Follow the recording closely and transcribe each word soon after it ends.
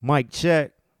Mic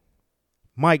check.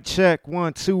 Mic check.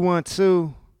 1 2 1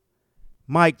 2.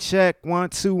 Mic check. 1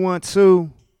 2 1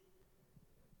 2.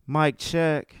 Mic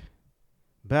check.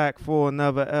 Back for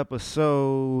another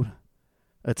episode.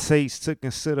 A Taste to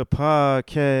Consider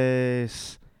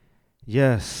podcast.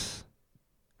 Yes.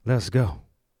 Let's go.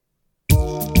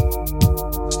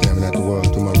 Staring at the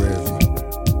world through my rear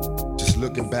view. Just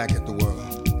looking back at the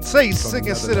world. Taste to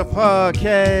Consider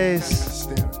podcast.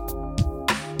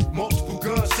 Multiple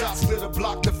gunshots lit a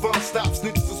block, the fun stops.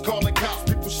 Snitches was calling cops,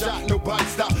 people shot, nobody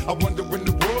stopped. I wonder when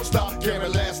the world stopped.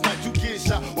 Caring last night, you get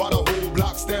shot while the whole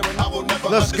block staring. I will never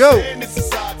Let's go. understand this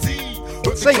society.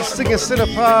 Taste to Consider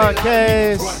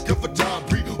podcast.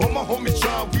 All my homies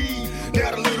try weed.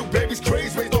 Now the little baby's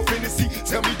crazy, raised on fantasy.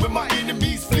 Tell me when my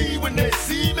enemies flee when they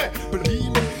see me.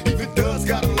 Believe me, even thugs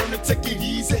gotta learn to take it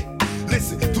easy.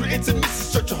 Listen, through the intermission,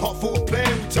 search your heart for a plan.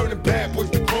 We turning bad boys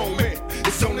to grown men.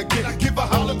 It's on again. I give a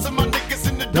holler to my niggas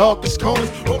in the darkest corners.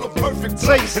 Roll a perfect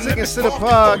Taste to Consider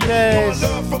podcast.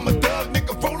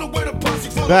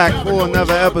 Back for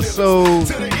another episode.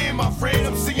 To the end, my friend,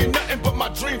 I'm seeing nothing but my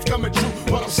dreams coming true.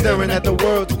 While I'm Staring at the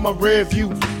world through my rear view.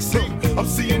 I'm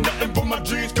seeing nothing but my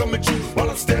dreams coming true. While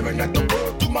I'm staring at the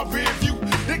world through my rear view.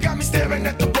 They got me staring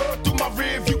at the world through my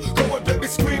rear view. Go and baby,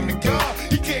 scream to God.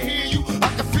 He can't hear you. I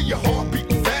can feel your heart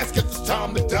beating fast, cause it's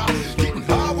time to die. Getting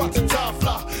high, watching time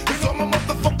fly. It's all my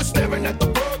motherfuckers staring at the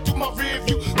world through my rear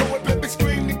view. Go and baby,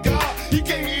 scream to God. He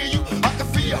can't hear you. I can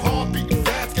feel your heart beating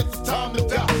fast, cause it's time to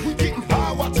die. We getting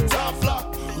high, watching time fly.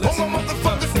 All my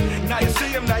motherfuckers. Now you see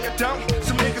him, now you don't.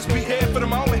 Some niggas be here for the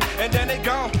moment, and then they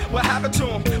gone. What happened to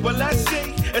him? Well, let's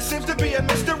see. It seems to be a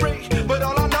mystery. But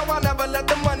all I know, I never let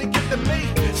the money get to me.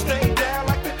 Stay down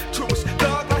like the truest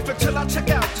thug life until I check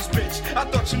out this bitch. I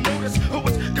thought you knew this. Who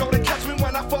was gonna catch me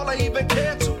when I fall? I even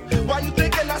cared to. Why you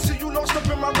thinking I see you lost up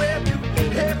in my rear view?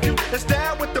 Hair view is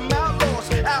down with the outlaws.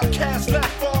 Outcasts left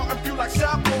far and few like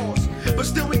southpaws. But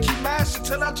still we keep mashing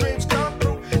till our dreams come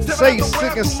through. Taste to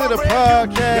Consider Now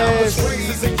I was podcast. raised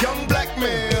as a young black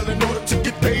male in order to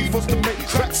get paid. Forced to make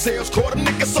crack sales. Caught a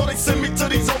nigga, so they send me to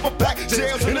these overpacked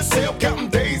jails. In a cell, counting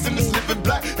days in this living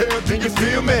black hell. Do you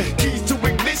feel me? Keys to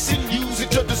ignition, use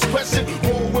at your discretion.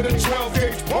 Roll with a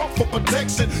 12-gauge pump for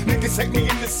protection. Niggas hate me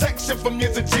in this section from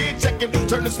years of gin checking.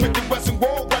 Turn to Smith & Wesson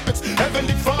war weapons.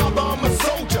 Heavenly Father, I'm a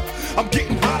soldier. I'm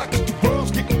getting hotter cause the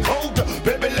world's getting colder.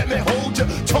 Baby, let me hold ya.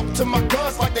 Talk to my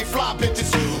guns like they fly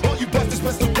bitches. All you bastards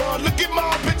best to run. Look at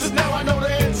my pictures, now I know the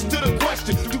answer to the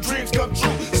question. Do dreams come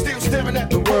true? Still staring at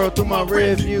the World through my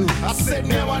rear view. I said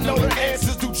now I know the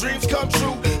answers. Do dreams come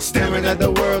true? Staring at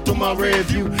the world through my rear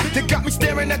view. They got me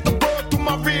staring at the world through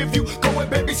my rear view. Go ahead,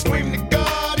 baby, scream to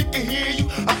God. He can hear you.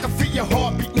 I can feel your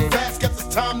heart beating fast. Guess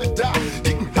it's time to die.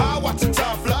 Getting high, watching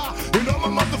time fly. And all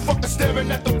my motherfuckers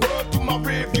staring at the world through my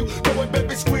rear view. Go ahead,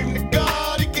 baby, scream to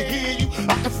God. He can hear you.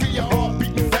 I can feel your heart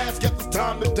beating fast. Guess it's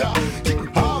time to die. Getting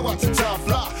high, watching time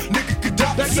fly. Nigga could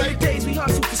die. Back in the days we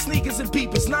hustled for sneakers and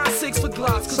peepers, 9-6 for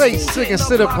Glocks. Taste to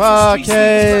Consider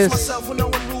podcast. Myself with no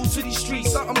one rules to these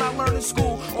streets. Something I learned in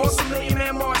school. On some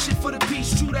millionaire marching for the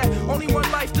peace. True that. Only one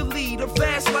life to lead. A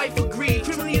fast life of greed.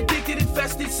 Criminally addicted,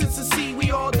 infested since the sea.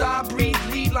 We all die, breathe,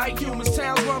 lead like humans.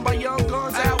 Towns run by young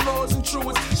guns, outlaws and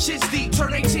truants. Shit's deep.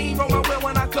 Turn 18, roll my wheel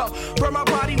when I go. Burn my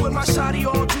body with my shotty,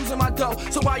 all Jews in my dough.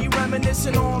 So while you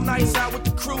reminiscing all nights out with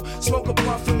the crew, smoke a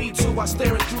blunt for me too. I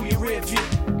staring through your rear view.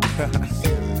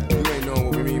 You ain't know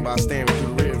what we mean by staring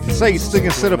through the rear view. Taste to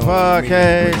Consider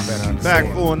podcast. Back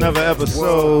for another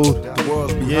episode. The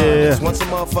world's behind Yeah. us. Once a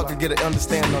motherfucker get an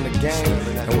understanding on the game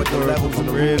and what the levels and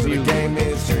the rules of the game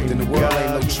is, then the world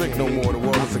ain't no trick no more. The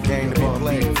world is a game to be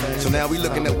played. So now we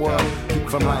looking at world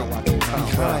from like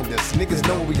behind us. Niggas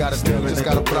know what we gotta do. We just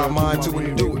gotta put our mind to it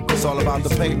and do it. It's all about the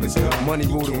papers. Money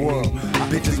rule the world.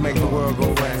 Bitches make the world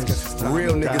go round.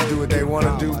 Real niggas do what they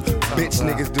wanna do. Bitch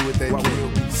niggas do what they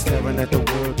can. Staring at the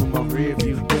world through my rear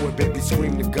view. Go and baby,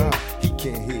 scream to God. He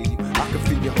can't hear you. I can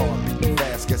feel your heart beating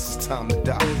fast. Guess it's time to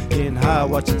die. Getting high,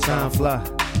 watching time fly.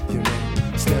 You know,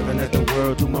 Staring at the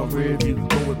world through my rear view.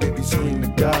 go and baby, scream to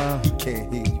God. He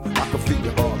can't hear you. I can feel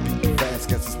your heart beating fast.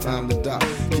 Guess it's time to die.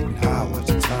 Getting high,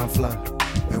 watching time fly.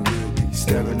 And we'll be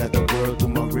Staring at the world through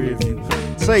my rear view.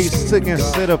 Taste to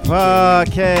Consider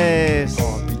podcast.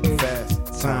 heart beating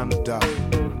fast. Time to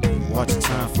die. Watching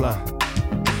time fly.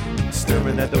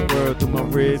 Staring at the world through my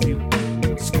rear view.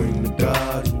 Scream to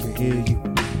God, he can hear you.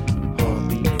 Heart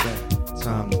beating fast.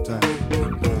 Time to die.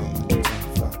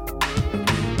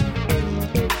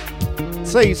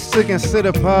 Taste to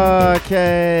Consider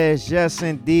podcast. Yes,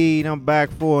 indeed. I'm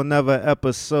back for another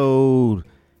episode.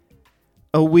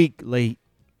 A week late,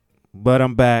 but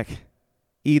I'm back.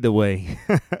 Either way.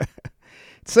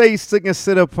 Taste to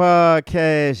Consider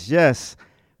podcast. Yes,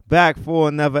 back for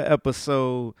another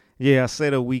episode. Yeah, I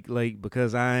said a week late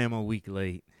because I am a week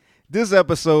late. This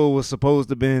episode was supposed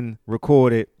to have been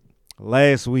recorded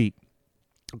last week.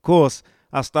 Of course,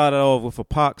 I started off with a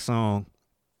Pac song,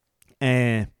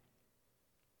 and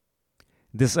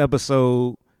this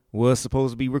episode was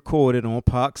supposed to be recorded on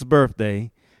Pac's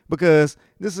birthday because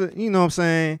this is, you know what I'm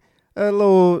saying, a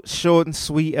little short and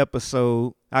sweet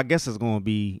episode. I guess it's going to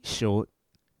be short,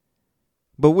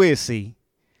 but we'll see.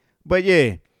 But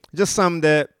yeah, just something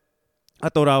that I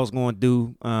thought I was going to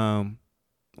do on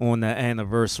the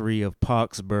anniversary of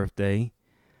Pac's birthday.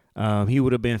 He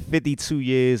would have been 52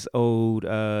 years old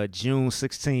June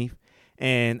 16th.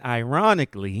 And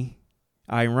ironically,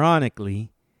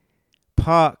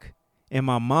 Pac and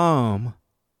my mom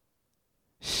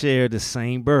share the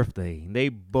same birthday. They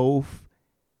both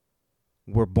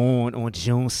were born on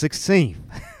June 16th.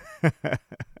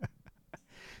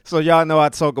 So y'all know I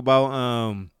talk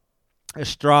about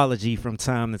astrology from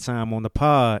time to time on the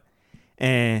pod.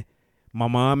 And my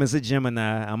mom is a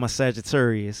Gemini. I'm a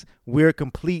Sagittarius. We're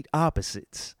complete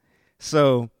opposites.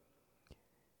 So,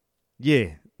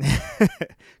 yeah.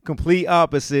 Complete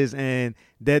opposites. And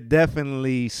that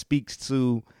definitely speaks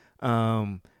to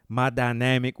my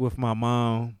dynamic with my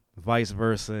mom, vice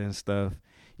versa and stuff.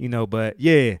 You know, but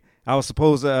yeah, I was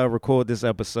supposed to record this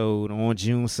episode on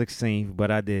June 16th,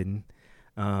 but I didn't.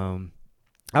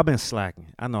 I've been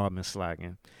slacking. I know I've been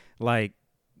slacking. Like,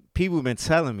 people have been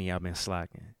telling me I've been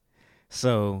slacking.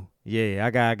 So yeah,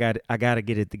 I gotta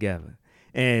get it together.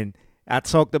 And I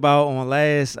talked about on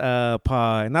last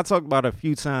pod, and I talked about a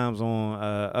few times on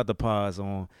other pods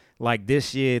on like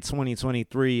this year,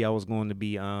 2023, I was going to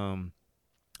be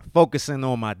focusing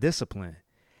on my discipline.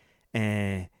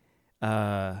 And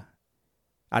I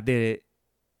did it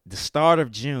the start of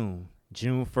June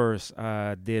 1st.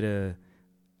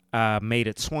 I made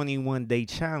a 21-day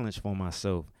challenge for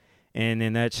myself. And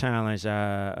in that challenge,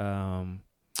 that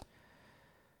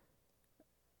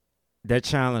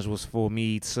challenge was for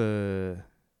me for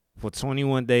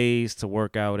 21 days to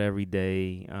work out every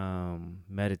day,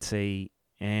 meditate,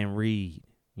 and read.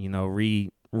 You know,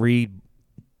 read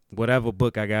whatever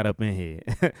book I got up in here,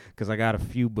 because I got a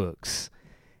few books.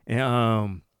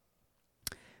 And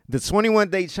the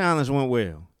 21-day challenge went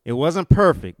well. It wasn't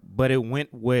perfect, but it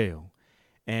went well.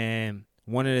 And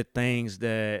one of the things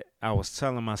that I was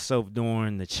telling myself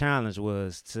during the challenge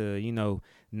was to, you know,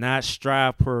 not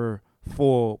strive for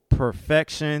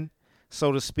perfection,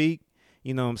 so to speak.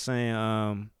 You know what I'm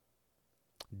saying?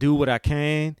 Do what I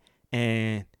can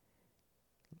and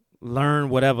learn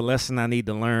whatever lesson I need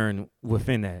to learn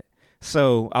within that.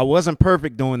 So I wasn't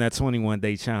perfect doing that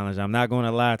 21-day challenge. I'm not going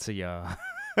to lie to y'all.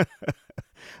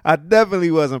 I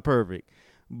definitely wasn't perfect.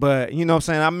 But, you know what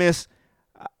I'm saying?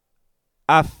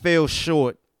 I fell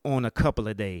short on a couple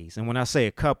of days. And when I say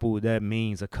a couple, that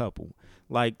means a couple.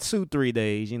 Like 2-3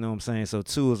 days, you know what I'm saying? So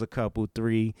 2 is a couple,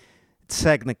 3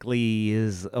 technically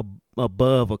is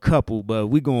above a couple, but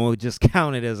we're going to just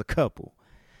count it as a couple.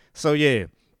 So yeah,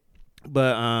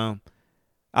 but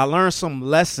I learned some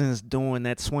lessons during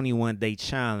that 21-day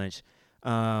challenge.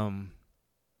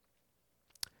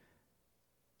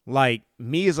 Like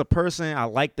me as a person, I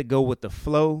like to go with the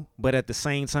flow, but at the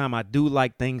same time, I do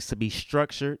like things to be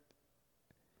structured.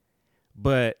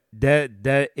 But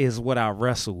that is what I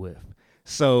wrestle with.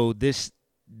 So that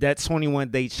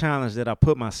 21-day challenge that I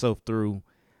put myself through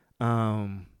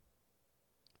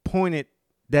pointed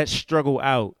that struggle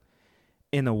out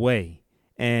in a way,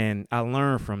 and I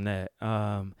learned from that.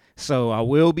 So I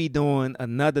will be doing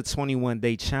another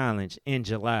 21-day challenge in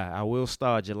July. I will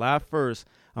start July 1st.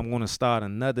 I'm going to start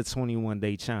another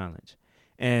 21-day challenge,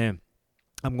 and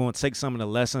I'm going to take some of the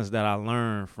lessons that I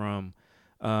learned from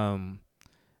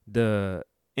the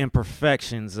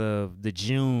imperfections of the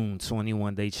June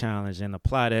 21-day challenge and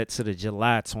apply that to the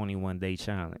July 21-day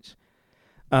challenge.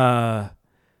 But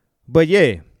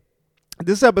yeah,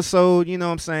 this episode, you know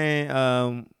what I'm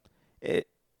saying, it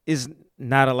is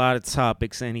not a lot of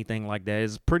topics or anything like that.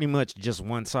 It's pretty much just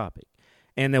one topic.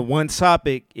 And the one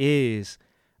topic is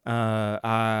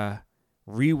I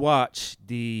rewatched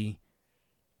the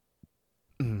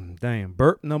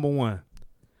burp number 1.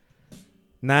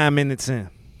 9 minutes in.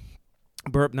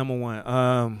 Burp number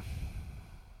 1.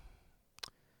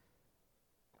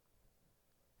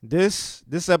 This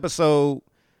episode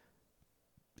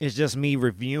is just me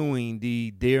reviewing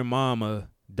the Dear Mama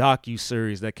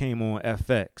docu-series that came on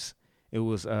FX. It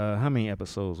was how many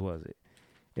episodes was it?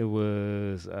 It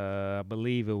was I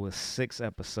believe it was 6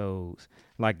 episodes.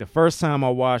 Like the first time I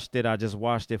watched it, I just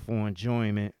watched it for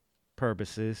enjoyment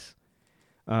purposes.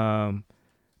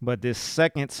 But this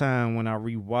second time when I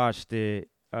rewatched it,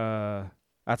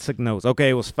 I took notes. Okay,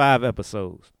 it was 5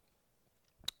 episodes.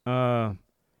 The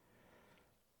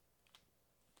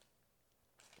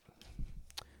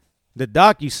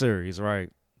docu-series, right?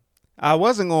 I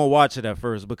wasn't gonna watch it at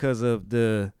first because of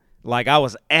I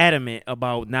was adamant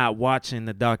about not watching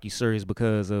the docu-series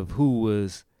because of who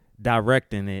was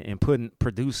directing it and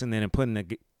producing it and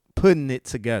putting it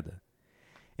together.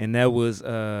 And that was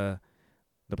the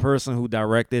person who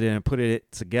directed it and put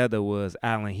it together was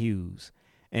Alan Hughes.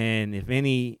 And if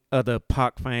any other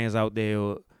Pac fans out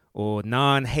there or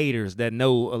non-haters that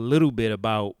know a little bit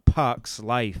about Pac's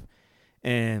life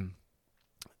and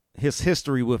his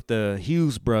history with the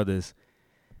Hughes brothers,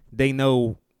 they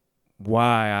know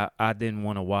why I didn't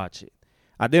want to watch it.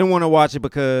 I didn't want to watch it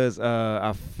because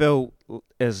I felt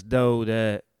as though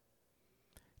that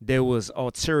there was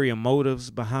ulterior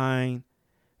motives behind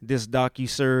this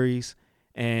docu-series,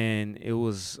 and it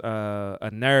was a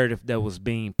narrative that was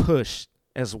being pushed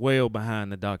as well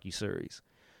behind the docu-series.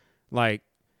 Like,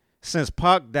 since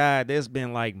Pac died, there's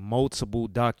been like multiple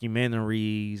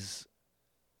documentaries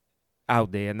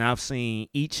out there, and I've seen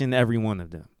each and every one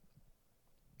of them.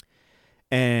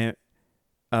 And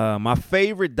my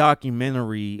favorite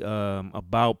documentary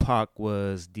about Pac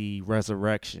was the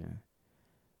Resurrection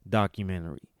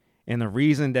documentary. And the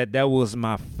reason that was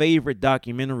my favorite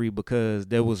documentary because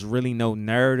there was really no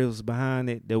narratives behind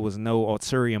it. There was no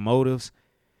ulterior motives.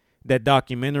 That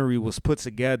documentary was put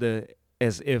together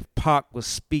as if Pac was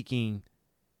speaking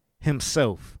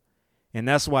himself. And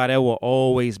that's why that will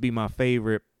always be my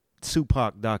favorite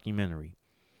Tupac documentary.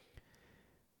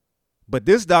 But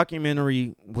this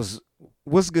documentary was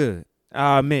good.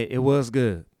 I admit it was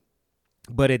good.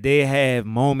 But it did have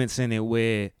moments in it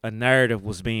where a narrative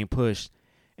was being pushed,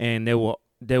 and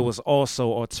there was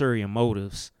also ulterior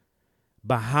motives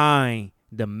behind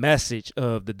the message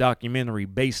of the documentary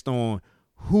based on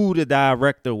who the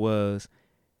director was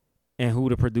and who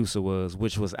the producer was,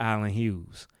 which was Alan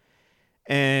Hughes.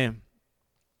 And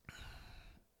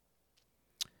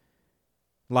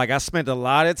like, I spent a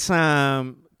lot of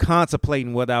time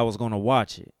contemplating whether I was going to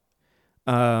watch it.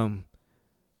 I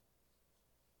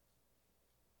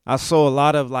saw a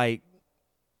lot of like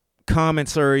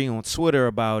commentary on Twitter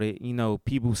about it, you know,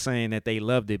 people saying that they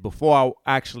loved it before I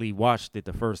actually watched it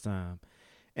the first time.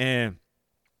 And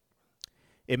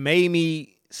it made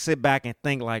me sit back and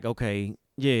think like, okay,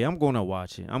 yeah, I'm going to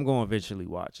watch it. I'm going to eventually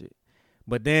watch it.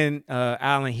 But then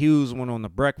Alan Hughes went on the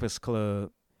Breakfast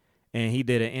Club and he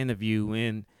did an interview,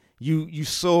 and you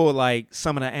saw like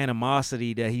some of the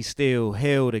animosity that he still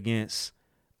held against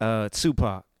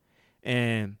Tupac.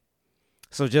 And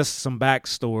so just some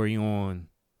backstory on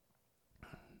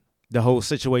the whole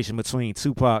situation between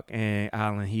Tupac and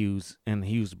Alan Hughes and the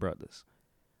Hughes brothers.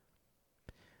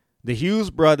 The Hughes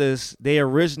brothers, they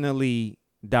originally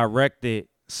directed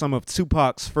some of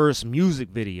Tupac's first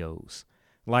music videos.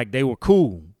 Like, they were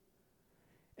cool.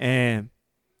 And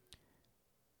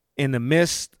in the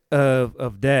midst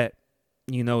of that,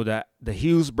 you know, the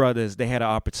Hughes brothers, they had an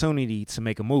opportunity to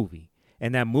make a movie.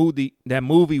 And that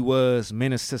movie was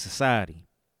Menace to Society.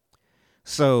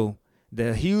 So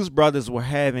the Hughes brothers were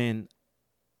having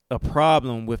a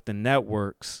problem with the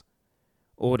networks,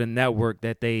 or the network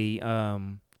that they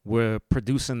were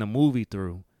producing the movie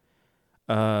through,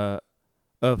 of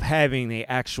having an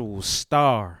actual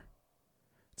star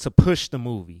to push the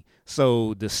movie.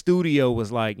 So the studio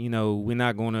was like, you know, we're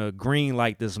not going to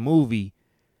greenlight this movie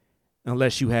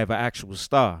unless you have an actual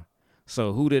star.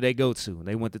 So who did they go to?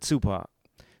 They went to Tupac.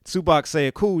 Tupac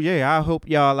said, cool, yeah, I'll help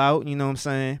y'all out, you know what I'm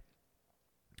saying?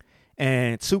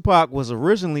 And Tupac was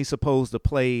originally supposed to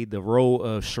play the role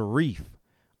of Sharif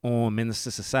on Menace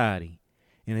to Society.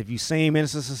 And if you've seen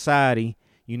Menace to Society,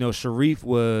 you know Sharif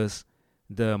was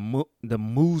the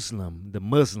Muslim, the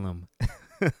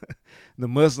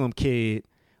Muslim kid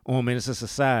on Menace to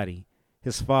Society.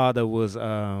 His father was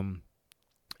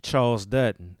Charles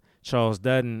Dutton. Charles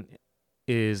Dutton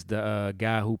is the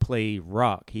guy who played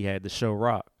Rock. He had the show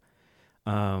Rock.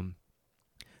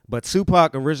 But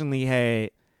Tupac originally had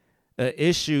an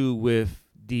issue with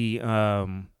the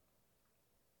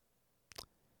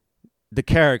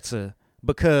character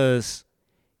because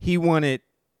he wanted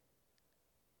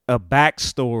a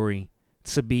backstory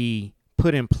to be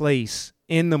put in place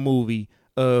in the movie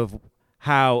of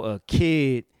how a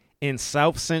kid in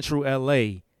South Central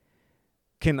LA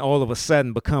can all of a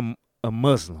sudden become a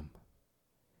Muslim.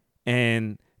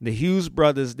 And the Hughes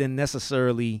brothers didn't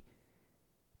necessarily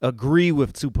agree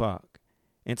with Tupac.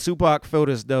 And Tupac felt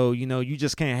as though, you know, you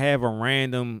just can't have a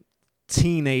random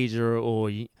teenager or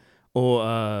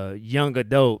young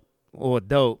adult or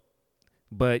adult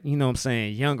but you know what I'm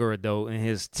saying, younger adult in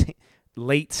his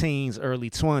late teens, early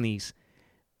 20s,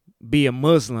 be a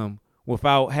Muslim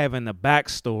without having a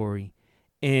backstory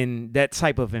in that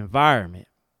type of environment.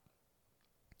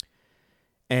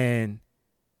 And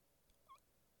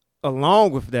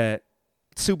along with that,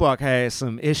 Tupac had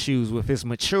some issues with his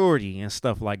maturity and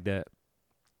stuff like that.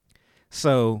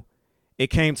 So it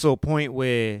came to a point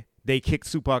where they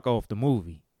kicked Tupac off the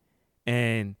movie.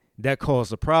 And that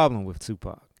caused a problem with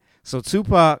Tupac. So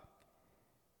Tupac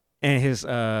and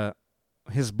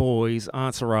his boys,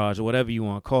 entourage, or whatever you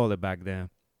want to call it back then,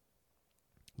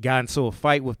 got into a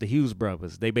fight with the Hughes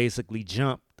brothers. They basically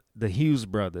jumped the Hughes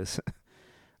brothers.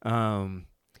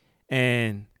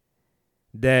 And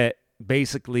that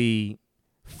basically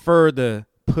further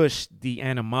pushed the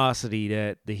animosity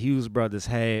that the Hughes brothers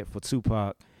had for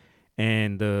Tupac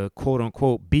and the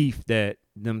quote-unquote beef that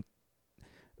them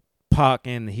Pac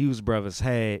and the Hughes brothers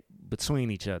had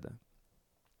between each other.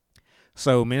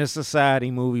 So Menace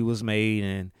Society movie was made,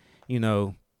 and, you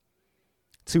know,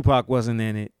 Tupac wasn't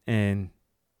in it, and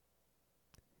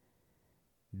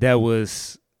that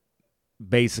was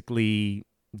basically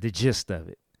the gist of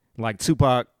it. Like,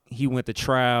 Tupac, he went to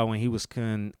trial and he was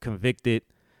convicted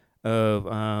of,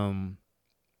 I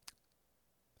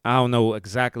don't know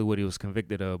exactly what he was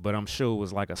convicted of, but I'm sure it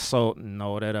was like assault and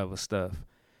all that other stuff.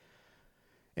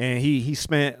 And he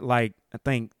spent, like, I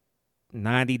think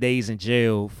 90 days in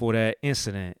jail for that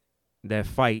incident, that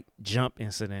fight, jump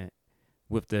incident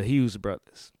with the Hughes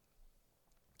brothers.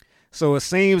 So it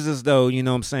seems as though, you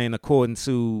know what I'm saying, according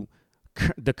to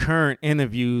the current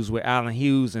interviews with Allen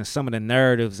Hughes and some of the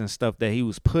narratives and stuff that he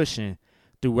was pushing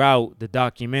throughout the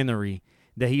documentary,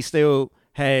 that he still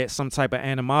had some type of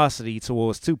animosity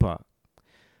towards Tupac.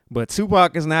 But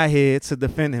Tupac is not here to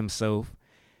defend himself.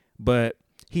 But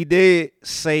he did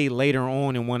say later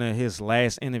on in one of his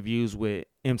last interviews with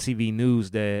MTV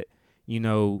News that, you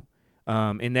know,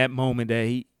 in that moment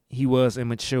that he was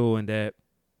immature and that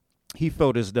he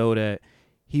felt as though that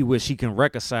he wished he can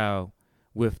reconcile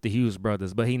with the Hughes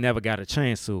brothers, but he never got a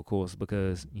chance to, of course,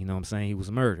 because, you know what I'm saying, he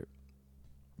was murdered.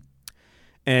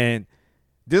 And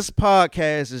this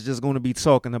podcast is just going to be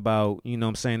talking about, you know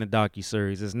what I'm saying, the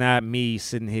docu-series. It's not me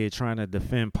sitting here trying to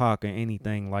defend Pac or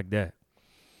anything like that.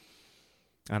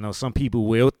 I know some people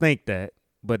will think that,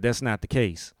 but that's not the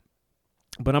case.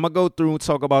 But I'm going to go through and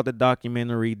talk about the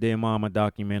documentary, Dear Mama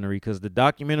documentary, because the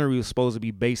documentary was supposed to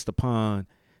be based upon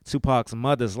Tupac's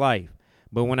mother's life.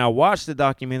 But when I watched the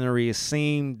documentary, it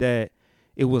seemed that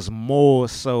it was more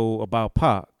so about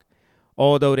Pac.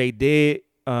 Although they did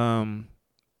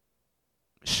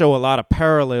show a lot of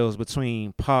parallels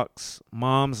between Pac's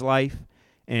mom's life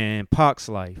and Pac's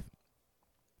life.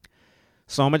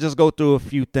 So I'm going to just go through a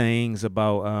few things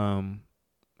about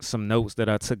some notes that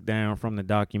I took down from the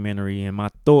documentary and my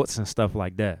thoughts and stuff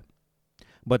like that.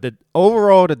 But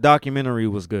overall, the documentary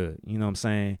was good. You know what I'm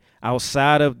saying?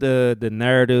 Outside of the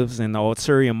narratives and the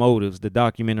ulterior motives, the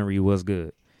documentary was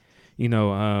good. You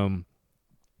know, I'm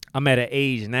at an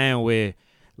age now where,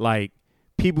 like,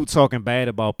 people talking bad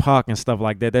about Pac and stuff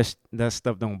like that, that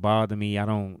stuff don't bother me. I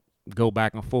don't go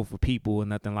back and forth with people or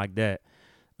nothing like that.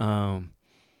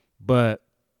 But,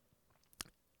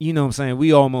 you know what I'm saying?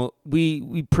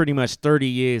 We pretty much 30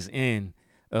 years in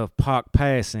of Pac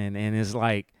passing, and it's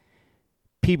like,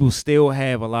 people still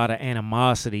have a lot of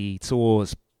animosity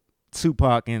towards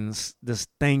Tupac and the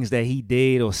things that he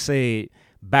did or said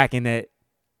back in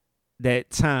that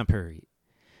time period,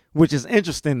 which is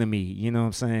interesting to me. You know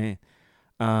what I'm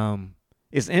saying?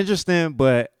 It's interesting,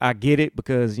 but I get it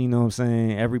because, you know what I'm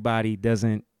saying, everybody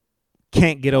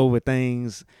can't get over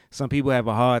things. Some people have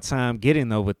a hard time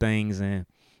getting over things and,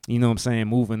 you know what I'm saying,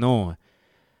 moving on.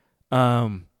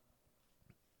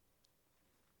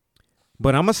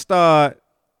 But I'm going to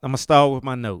start with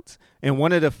my notes. And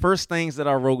one of the first things that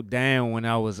I wrote down when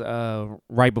I was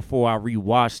right before I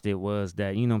rewatched it was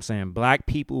that, you know what I'm saying, black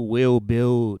people will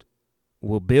build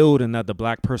another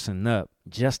black person up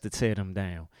just to tear them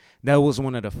down. That was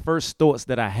one of the first thoughts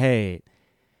that I had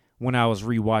when I was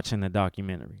rewatching the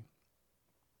documentary.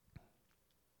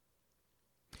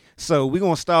 So we're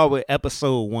going to start with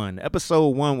episode 1. Episode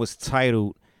 1 was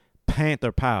titled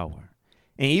Panther Power.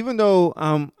 And even though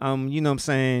I'm you know what I'm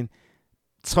saying,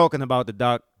 talking about the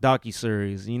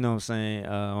docu-series, you know what I'm saying,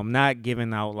 I'm not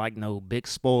giving out like no big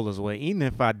spoilers away. Even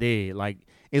if I did, like,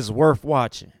 it's worth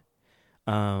watching.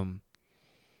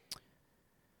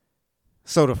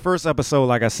 So the first episode,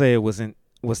 like I said, was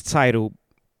titled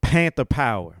Panther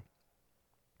Power.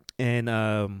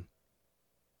 And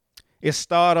it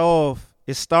started off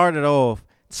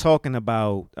talking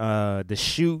about the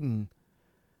shooting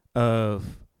of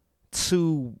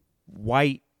two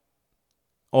white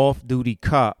off-duty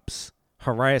cops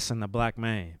harassing a black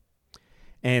man.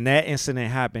 And that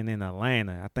incident happened in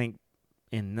Atlanta, I think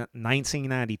in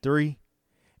 1993.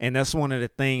 And that's one of the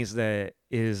things that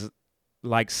is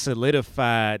like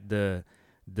solidified the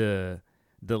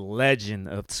legend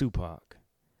of Tupac.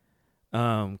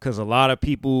 Because a lot of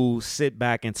people sit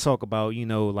back and talk about,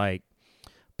 like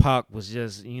Pac was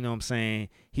just, what I'm saying,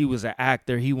 he was an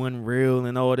actor, he wasn't real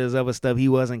and all this other stuff. He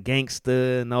wasn't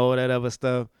gangster and all that other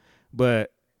stuff.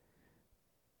 But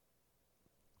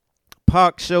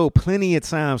Pac showed plenty of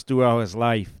times throughout his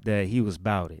life that he was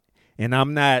about it. And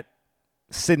I'm not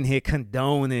sitting here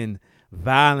condoning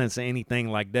violence or anything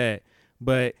like that,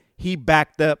 but he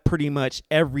backed up pretty much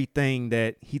everything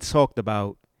that he talked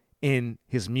about in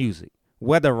his music,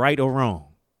 whether right or wrong.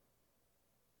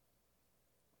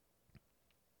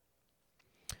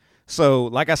 So,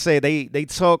 like I said, they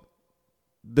talked,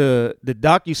 the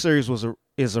docu-series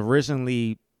is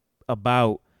originally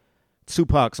about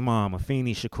Tupac's mom,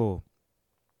 Afeni Shakur.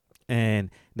 And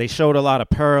they showed a lot of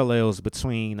parallels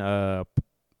between her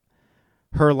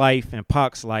life and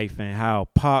Pac's life, and how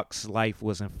Pac's life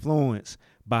was influenced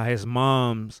by his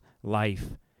mom's life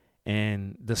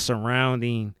and the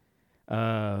surrounding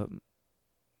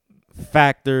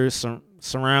factors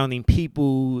surrounding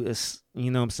people,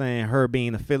 her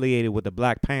being affiliated with the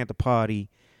Black Panther Party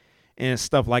and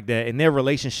stuff like that, and their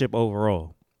relationship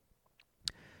overall.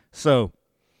 So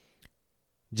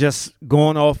just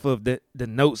going off of the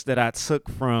notes that I took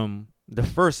from the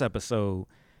first episode,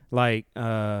 like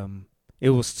it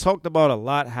was talked about a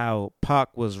lot how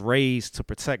Pac was raised to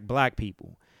protect black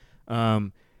people.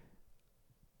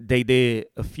 They did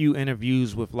a few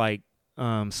interviews with like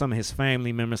some of his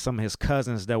family members, some of his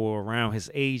cousins that were around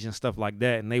his age and stuff like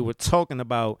that, and they were talking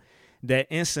about that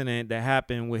incident that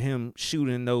happened with him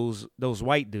shooting those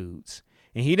white dudes.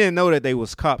 And he didn't know that they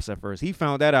was cops at first. He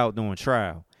found that out during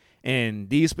trial. And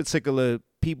these particular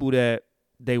people that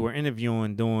they were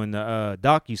interviewing during the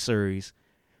docu-series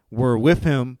were with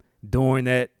him during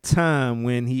that time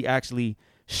when he actually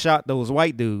shot those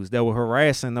white dudes that were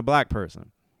harassing the black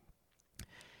person.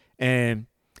 And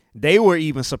they were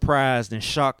even surprised and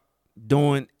shocked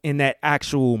in that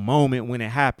actual moment when it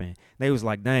happened. They was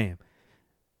like, damn,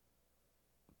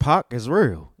 Pac is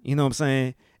real. You know what I'm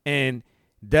saying? And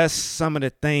that's some of the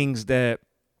things that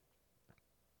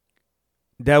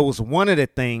was one of the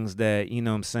things that,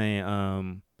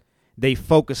 they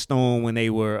focused on when they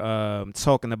were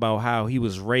talking about how he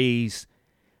was raised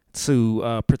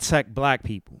to protect black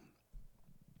people.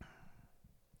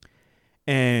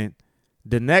 And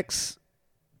the next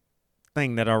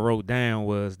thing that I wrote down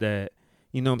was that,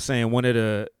 one of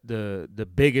the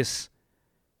biggest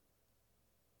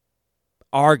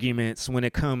arguments when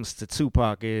it comes to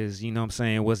Tupac is,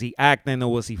 was he acting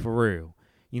or was he for real?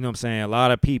 A lot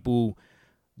of people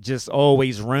just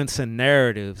always run to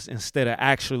narratives instead of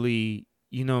actually,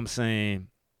 learning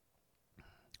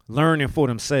for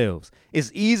themselves. It's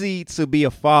easy to be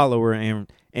a follower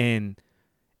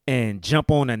and jump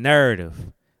on a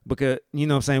narrative because,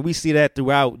 we see that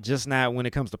throughout, just not when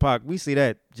it comes to Pac. We see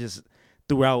that just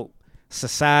throughout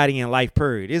society and life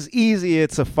period. It's easier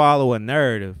to follow a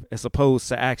narrative as opposed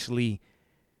to actually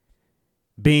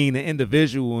being an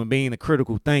individual and being a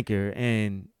critical thinker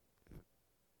and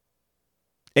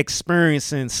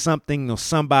experiencing something or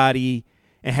somebody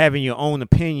and having your own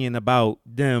opinion about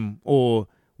them or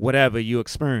whatever you're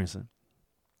experiencing.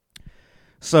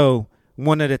 So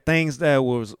one of the things that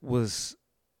was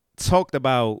talked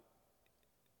about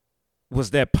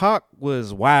was that Pac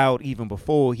was wild even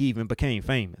before he even became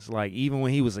famous. Like even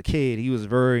when he was a kid, he was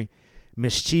very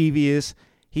mischievous.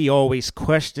 He always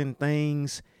questioned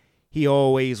things. He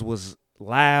always was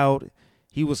loud.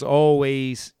 He was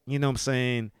always,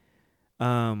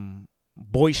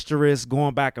 boisterous,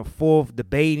 going back and forth,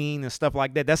 debating and stuff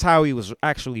like that. That's how he was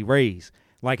actually raised.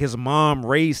 Like his mom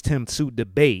raised him to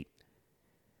debate.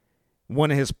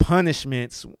 One of his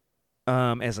punishments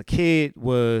as a kid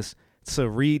was to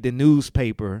read the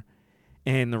newspaper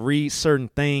and to read certain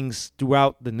things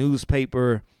throughout the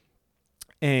newspaper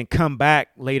and come back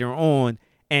later on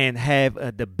and have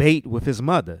a debate with his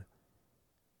mother.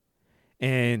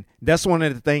 And that's one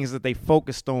of the things that they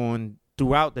focused on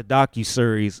throughout the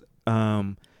docu-series,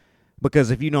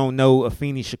 because if you don't know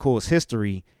Afeni Shakur's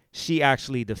history, she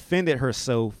actually defended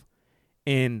herself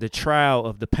in the trial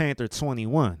of the Panther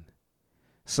 21.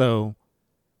 So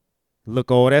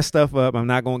look all that stuff up. I'm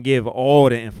not going to give all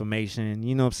the information.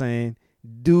 You know what I'm saying?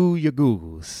 Do your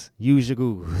Googles. Use your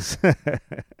Googles.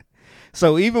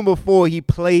 So even before he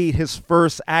played his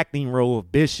first acting role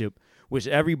of Bishop, which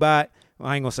everybody,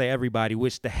 I ain't going to say everybody,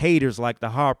 which the haters like to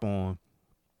harp on,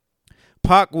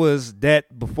 Pac was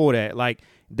that before that. Like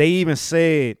they even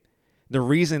said the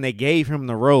reason they gave him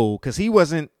the role because he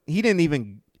wasn't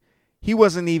even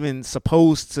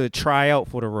supposed to try out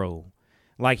for the role.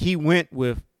 Like he went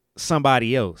with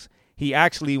somebody else. He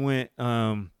actually went.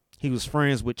 He was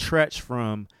friends with Tretch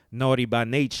from Naughty by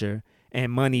Nature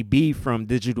and Money B from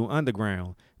Digital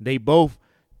Underground. They both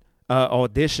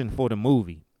auditioned for the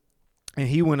movie, and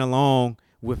he went along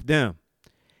with them.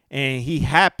 And he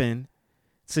happened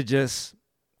to just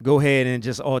go ahead and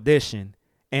just audition,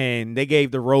 and they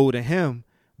gave the role to him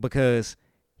because,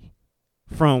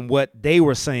 from what they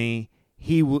were saying,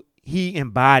 he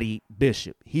embodied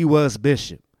Bishop. He was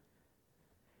Bishop.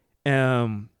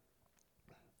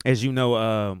 As you know,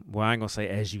 well, I ain't gonna say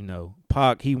as you know,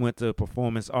 Pac, he went to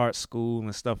performance arts school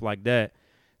and stuff like that,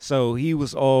 so he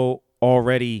was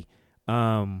already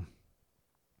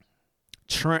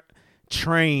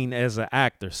trained as an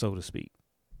actor, so to speak.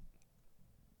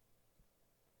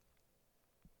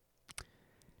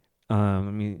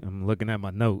 I'm looking at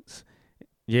my notes.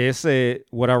 Yeah, it said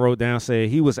what I wrote down said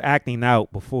he was acting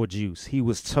out before Juice. He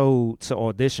was told to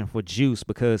audition for Juice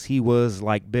because he was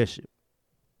like Bishop.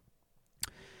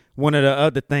 One of the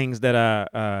other things that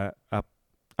I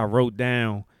wrote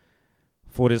down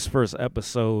for this first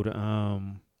episode,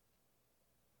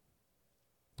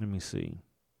 let me see.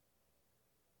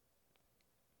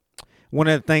 One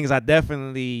of the things I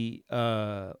definitely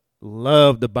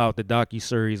loved about the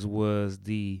docuseries was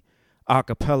the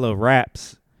acapella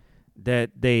raps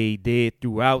that they did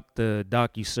throughout the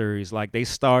docuseries. Like they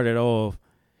started off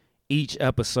each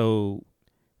episode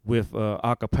with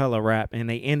acapella rap, and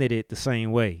they ended it the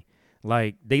same way.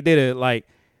 Like they did it like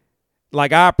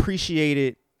I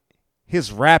appreciated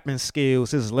his rapping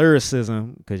skills, his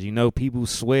lyricism, because you know people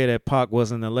swear that Pac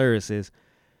wasn't a lyricist.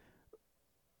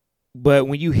 But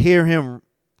when you hear him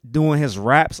doing his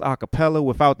raps a cappella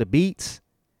without the beats,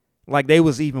 like they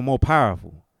was even more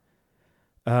powerful.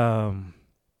 Let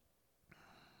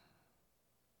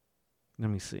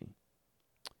me see.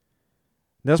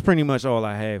 That's pretty much all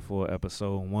I had for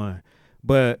episode 1.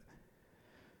 But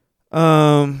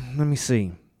let me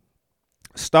see.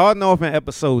 Starting off in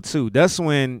episode 2, that's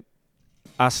when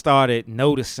I started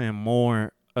noticing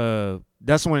more.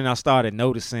 That's when I started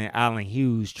noticing Allen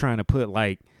Hughes trying to put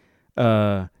like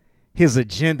his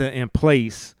agenda in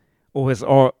place or his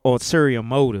ulterior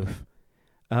motive.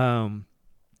 And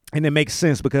it makes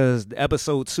sense because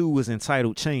episode 2 was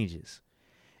entitled Changes.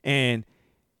 And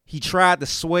he tried to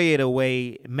sway it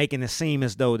away, making it seem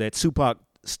as though that Tupac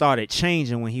started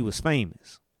changing when he was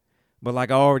famous. But like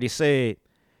I already said,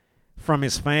 from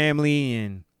his family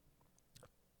and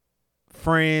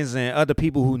friends and other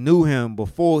people who knew him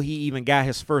before he even got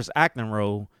his first acting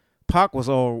role, Pac was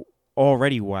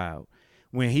already wild.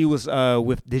 When he was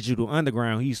with Digital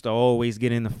Underground, he used to always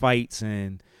get into fights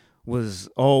and was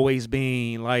always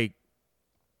being like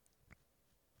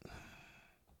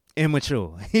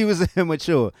immature. He was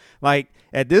immature. Like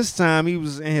at this time he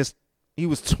was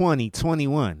 20,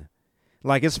 21.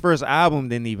 Like his first album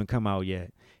didn't even come out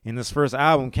yet. And his first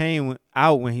album came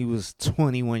out when he was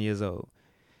 21 years old.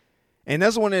 And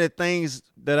that's one of the things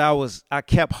that I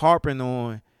kept harping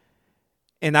on,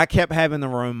 and I kept having to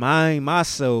remind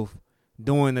myself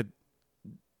during the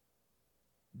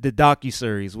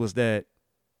docuseries was that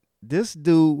this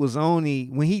dude was only,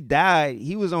 when he died,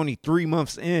 he was only 3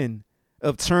 months in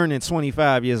of turning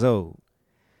 25 years old.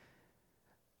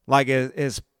 Like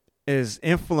as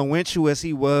influential as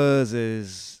he was,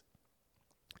 as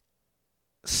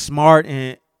smart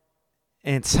and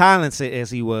talented as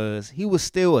he was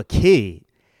still a kid.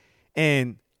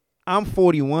 And I'm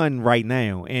 41 right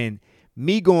now, and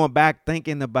me going back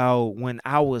thinking about when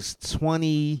I was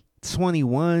 20,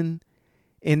 21,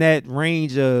 in that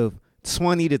range of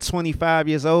 20 to 25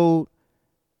 years old,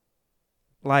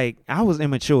 like I was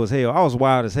immature as hell. I was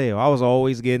wild as hell. I was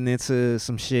always getting into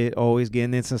some shit, always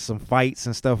getting into some fights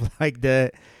and stuff like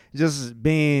that. Just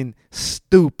being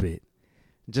stupid,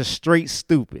 just straight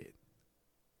stupid,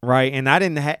 right? And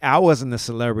I wasn't a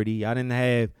celebrity. I didn't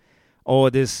have all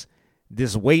this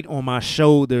weight on my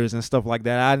shoulders and stuff like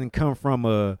that. I didn't come from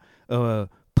a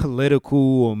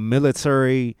political or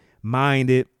military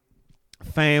minded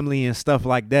family and stuff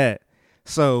like that.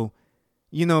 So,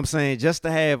 you know what I'm saying? Just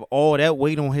to have all that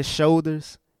weight on his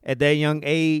shoulders at that young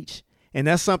age. And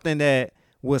that's something that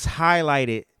was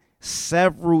highlighted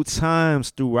several times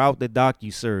throughout the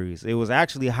docuseries. It was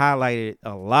actually highlighted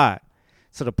a lot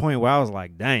to the point where I was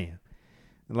like, damn,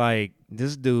 like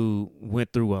this dude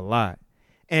went through a lot.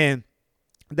 And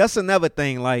that's another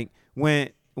thing. Like when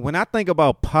I think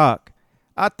about Pac,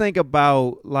 I think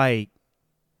about like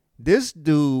this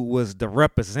dude was the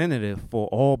representative for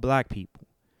all black people.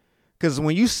 Because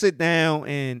when you sit down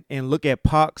and look at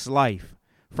Pac's life,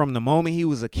 from the moment he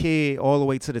was a kid all the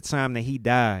way to the time that he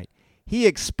died, he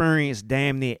experienced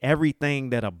damn near everything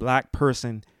that a black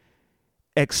person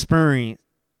experienced.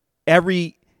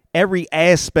 Every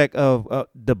aspect of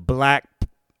the black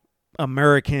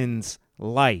American's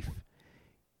life.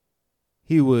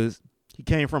 He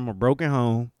came from a broken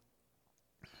home.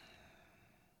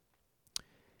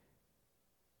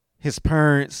 His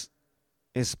parents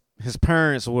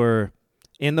were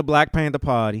in the Black Panther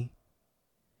Party.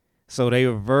 So they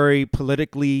were very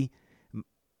politically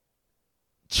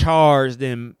charged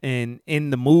and in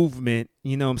the movement,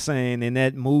 you know what I'm saying, in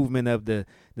that movement of the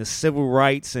civil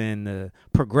rights and the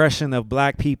progression of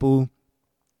black people.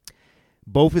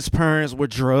 Both his parents were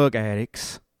drug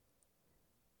addicts.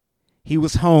 He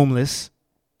was homeless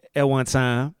at one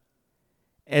time.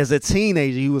 As a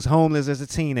teenager, he was homeless as a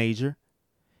teenager.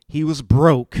 He was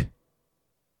broke.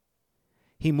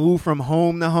 He moved from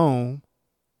home to home.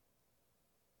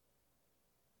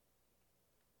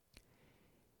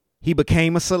 He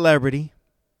became a celebrity.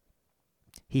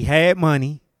 He had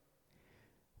money,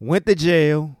 went to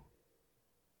jail,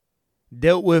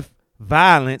 dealt with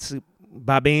violence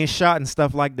by being shot and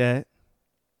stuff like that.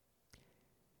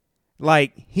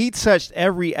 Like, he touched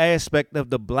every aspect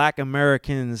of the black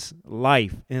American's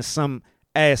life in some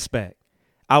aspect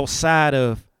outside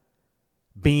of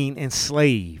being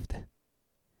enslaved.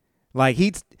 Like,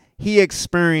 he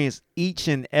experienced each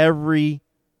and every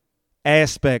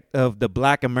aspect of the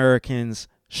black American's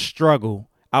struggle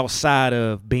outside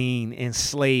of being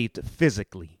enslaved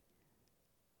physically.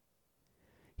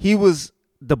 He was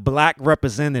the black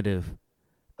representative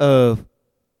of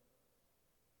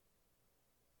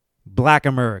black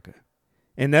America.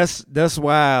 And that's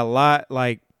why a lot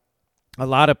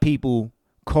of people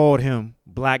called him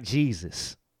Black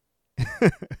Jesus.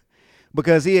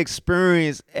 Because he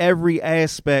experienced every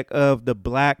aspect of the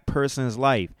black person's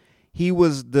life. He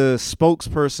was the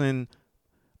spokesperson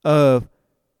of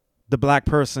the black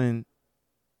person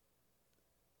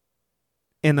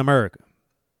in America.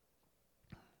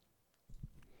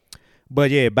 But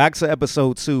yeah, back to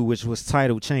episode 2, which was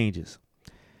titled Changes.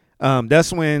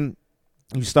 That's when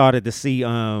you started to see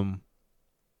Allen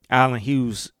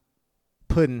Hughes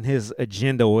putting his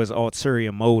agenda or his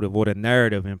ulterior motive or the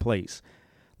narrative in place.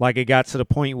 Like, it got to the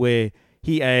point where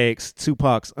he asked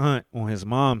Tupac's aunt on his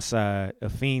mom's side,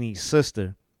 Afeni's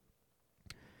sister,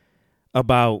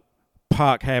 about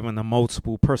Pac having a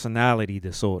multiple personality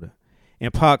disorder.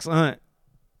 And Pac's aunt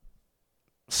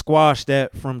squashed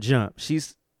that from jump. She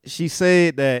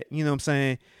said that, you know what I'm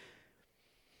saying,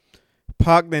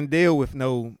 Pac didn't deal with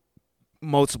no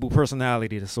multiple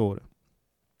personality disorder.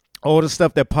 All the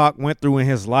stuff that Pac went through in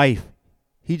his life,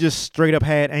 he just straight up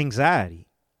had anxiety.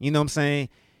 You know what I'm saying?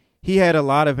 He had a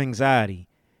lot of anxiety.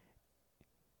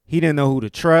 He didn't know who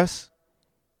to trust.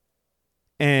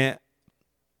 And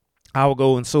I will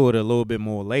go into it a little bit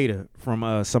more later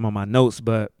from some of my notes.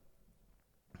 But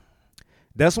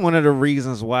that's one of the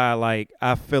reasons why, like,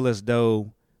 I feel as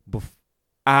though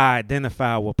I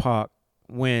identify with Pac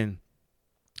when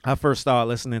I first started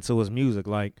listening to his music.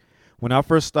 Like, when I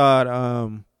first started,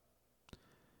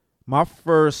 when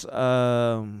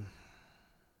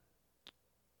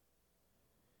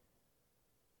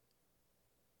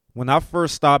I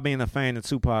first started being a fan of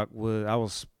Tupac, I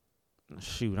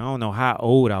don't know how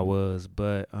old I was,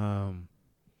 but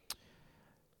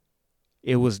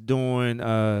it was during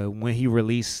when he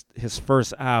released his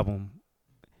first album,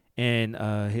 and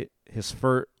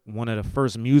one of the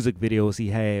first music videos he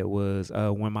had was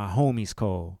When My Homies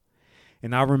Call.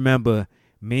 And I remember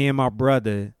me and my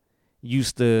brother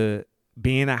used to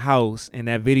be in a house, and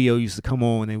that video used to come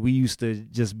on, and we used to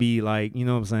just be like, you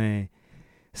know what I'm saying,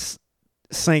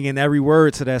 singing every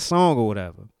word to that song or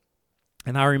whatever.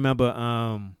 And I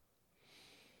remember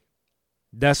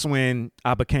that's when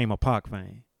I became a Pac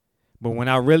fan. But when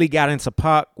I really got into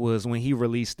Pac was when he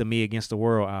released the Me Against the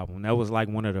World album. That was like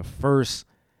one of the first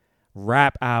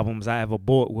rap albums I ever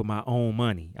bought with my own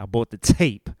money. I bought the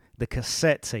tape, the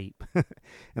cassette tape.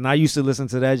 And I used to listen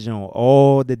to that joint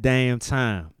all the damn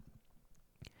time.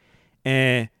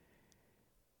 And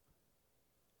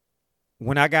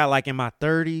when I got like in my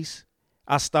 30s,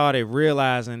 I started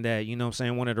realizing that, you know what I'm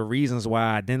saying, one of the reasons why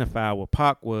I identified with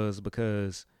Pac was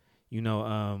because, you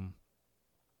know,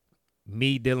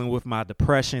 me dealing with my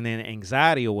depression and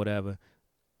anxiety or whatever,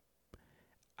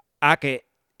 I could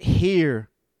hear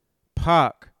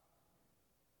Pac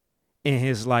in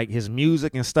his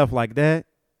music and stuff like that.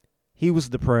 He was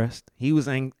depressed. He was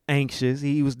anxious.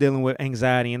 He was dealing with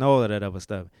anxiety and all of that other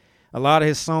stuff. a lot of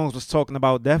his songs was talking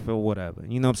about death or whatever.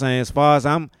 You know what I'm saying? As far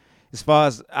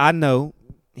as I know,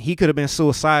 he could have been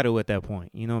suicidal at that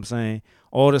point. You know what I'm saying?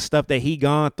 All the stuff that he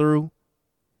gone through,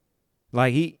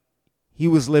 like he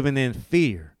was living in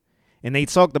fear. And they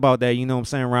talked about that, you know what I'm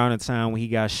saying, around the time when he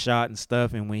got shot and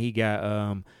stuff, and when he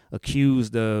got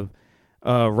accused of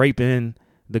raping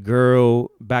the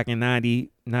girl back in 94,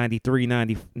 in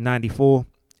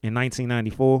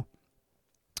 1994.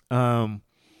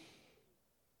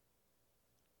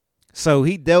 So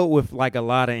he dealt with like a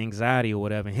lot of anxiety or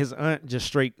whatever. And his aunt just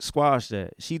straight squashed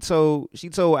that. She told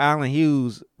Allen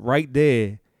Hughes right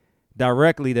there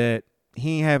directly that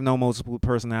he ain't have no multiple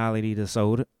personality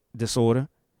disorder.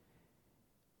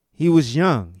 He was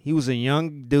young. He was a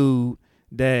young dude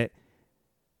that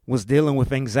was dealing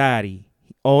with anxiety.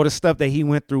 All the stuff that he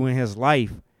went through in his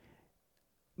life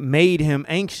made him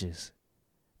anxious.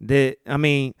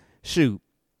 Shoot.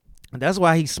 That's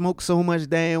why he smoked so much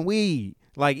damn weed.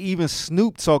 Like, even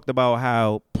Snoop talked about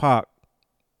how Pac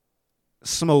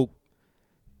smoked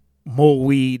more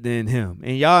weed than him.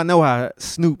 And y'all know how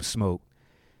Snoop smoked.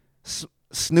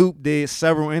 Snoop did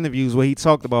several interviews where he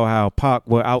talked about how Pac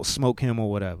would outsmoke him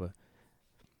or whatever.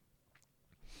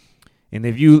 And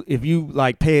if you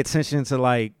like pay attention to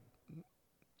like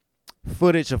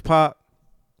footage of Pac,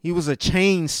 he was a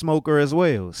chain smoker as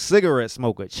well.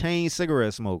 Chain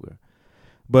cigarette smoker.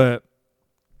 But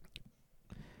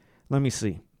let me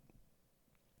see.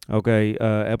 Okay,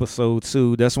 episode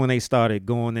 2. That's when they started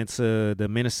going into the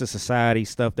Minister Society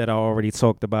stuff that I already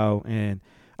talked about. And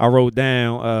I wrote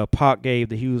down, Pac gave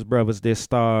the Hughes brothers their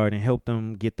start and helped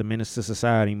them get the Minister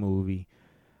Society movie.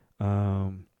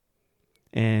 And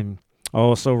I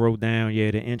also wrote down,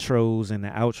 the intros and the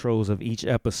outros of each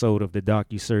episode of the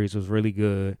docu-series was really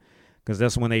good, because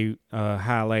that's when they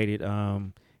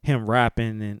highlighted him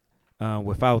rapping and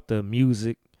without the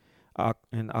music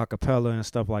and acapella and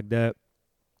stuff like that.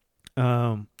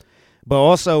 But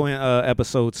also in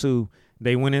episode 2,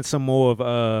 they went into more of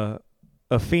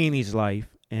Afeni's life,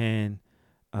 and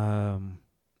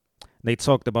they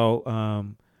talked about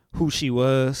who she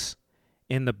was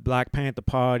in the Black Panther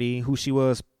Party, who she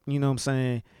was, you know what I'm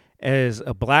saying, as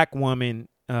a black woman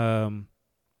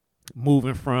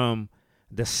moving from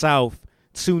the South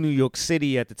to New York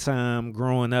City at the time,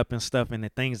 growing up and stuff, and the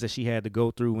things that she had to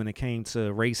go through when it came to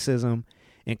racism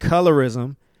and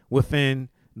colorism within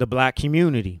the black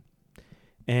community.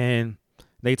 And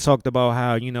they talked about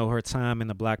how, her time in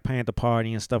the Black Panther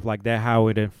Party and stuff like that, how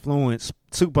it influenced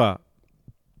Tupac.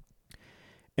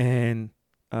 And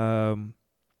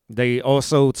they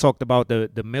also talked about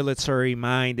the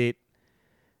military-minded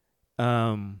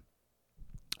role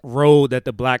that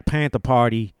the Black Panther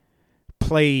Party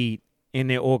played in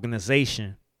their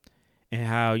organization, and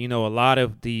how, a lot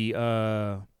of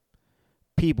the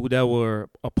people that were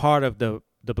a part of the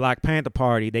Black Panther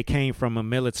Party, they came from a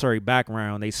military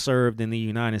background. They served in the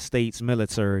United States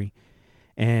military.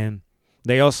 And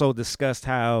they also discussed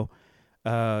how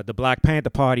the Black Panther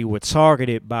Party were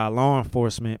targeted by law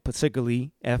enforcement,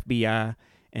 particularly FBI,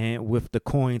 and with the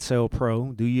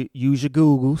COINTELPRO. Use your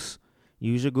Googles.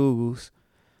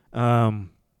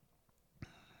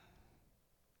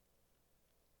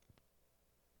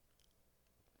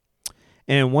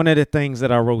 And one of the things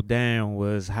that I wrote down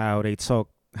was how they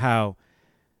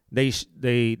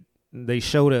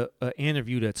showed an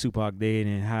interview that Tupac did,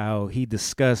 and how he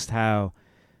discussed how,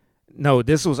 no,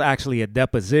 this was actually a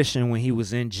deposition when he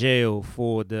was in jail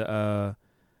for the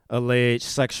alleged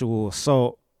sexual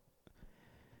assault,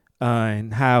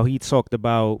 and how he talked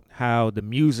about how the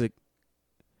music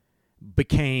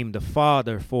became the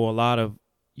father for a lot of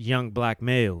young black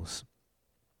males.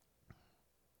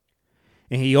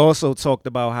 And he also talked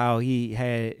about how he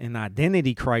had an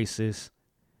identity crisis,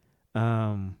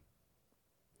 and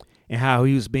how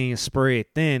he was being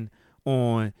spread thin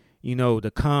on,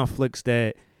 the conflicts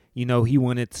that, he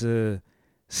wanted to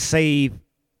save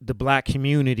the black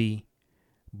community,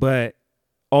 but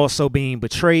also being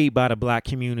betrayed by the black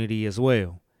community as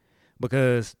well.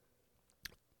 Because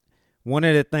one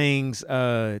of the things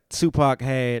Tupac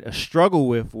had a struggle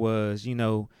with was,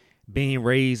 being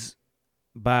raised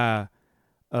by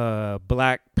a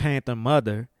Black Panther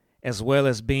mother, as well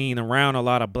as being around a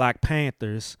lot of Black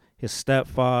Panthers. His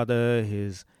stepfather,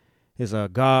 his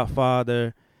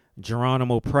godfather,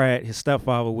 Geronimo Pratt, his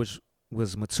stepfather, which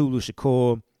was Mutulu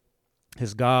Shakur,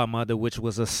 his godmother, which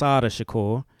was Assata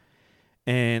Shakur,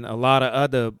 and a lot of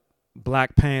other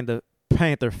Black Panther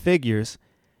figures,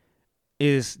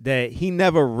 is that he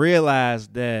never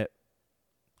realized that,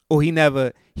 or he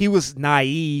was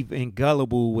naive and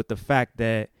gullible with the fact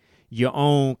that your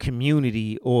own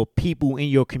community or people in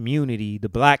your community, the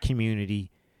black community,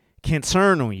 can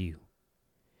turn on you.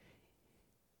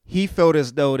 He felt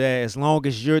as though that as long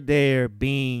as you're there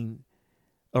being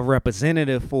a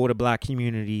representative for the black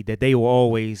community, that they will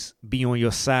always be on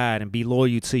your side and be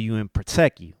loyal to you and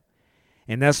protect you.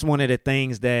 And that's one of the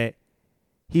things that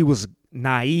he was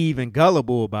naive and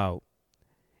gullible about.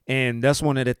 And that's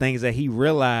one of the things that he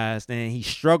realized and he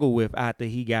struggled with after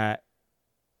he got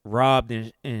robbed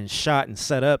and shot and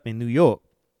set up in New York.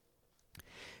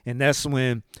 And that's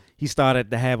when he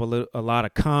started to have a lot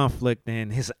of conflict,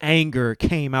 and his anger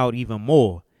came out even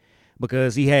more,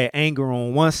 because he had anger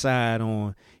on one side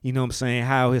on, you know what I'm saying,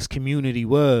 how his community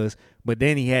was, but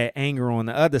then he had anger on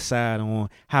the other side on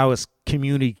how his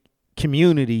community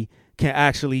can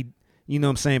actually, you know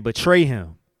what I'm saying, betray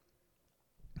him.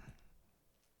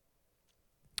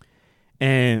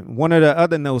 And one of the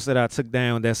other notes that I took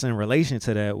down that's in relation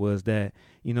to that was that,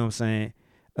 you know what I'm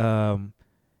saying,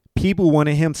 people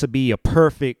wanted him to be a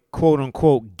perfect, quote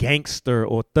unquote, gangster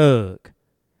or thug,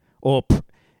 or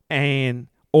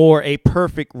a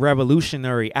perfect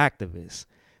revolutionary activist.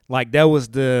 Like that was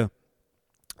the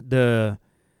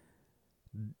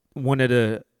one of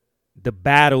the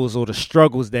battles or the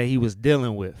struggles that he was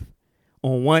dealing with.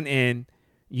 On one end,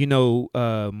 you know,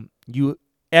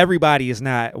 everybody is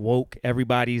not woke,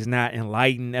 everybody is not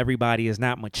enlightened, everybody is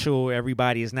not mature,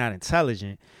 everybody is not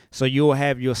intelligent. So you'll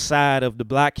have your side of the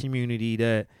black community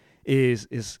that is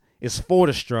for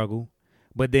the struggle,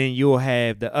 but then you'll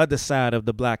have the other side of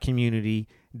the black community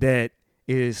that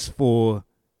is for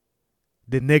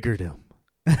the niggerdom,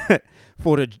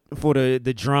 for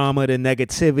the drama, the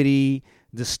negativity,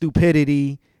 the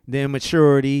stupidity, the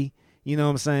immaturity. You know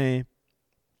what I'm saying?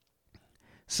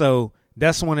 So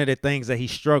that's one of the things that he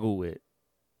struggled with,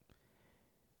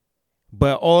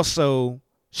 but also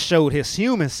showed his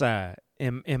human side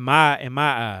in my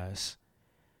eyes.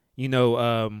 You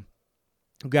know,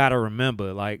 you gotta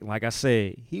remember, like I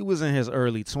said, he was in his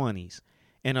early 20s,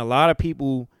 and a lot of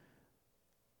people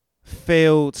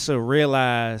failed to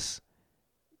realize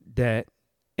that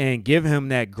and give him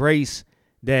that grace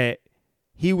that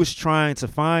he was trying to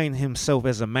find himself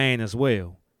as a man as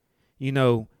well. You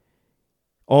know,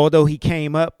 although he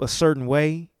came up a certain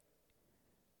way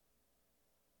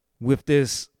with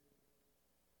this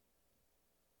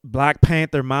Black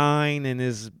Panther mind and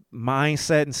his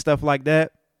mindset and stuff like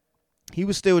that, he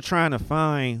was still trying to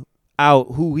find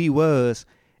out who he was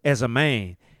as a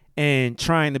man and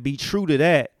trying to be true to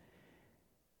that,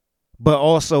 but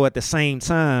also at the same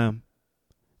time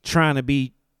trying to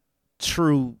be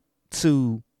true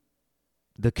to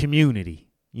the community,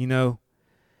 you know?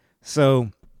 So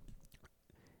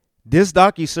this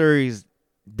docu-series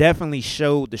definitely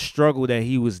showed the struggle that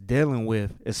he was dealing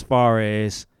with as far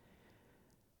as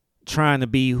trying to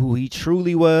be who he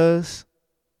truly was,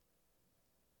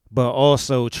 but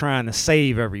also trying to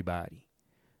save everybody,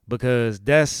 because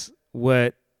that's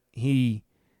what he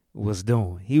was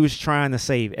doing. He was trying to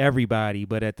save everybody,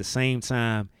 but at the same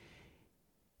time,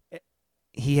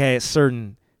 he had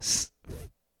certain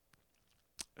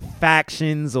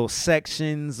factions or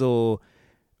sections or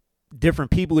different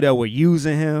people that were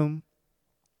using him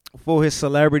for his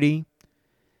celebrity,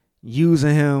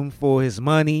 using him for his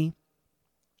money,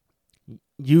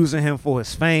 using him for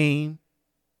his fame.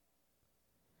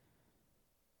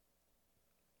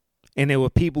 And there were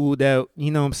people that,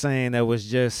 you know what I'm saying, that was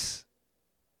just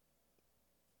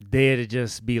there to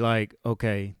just be like,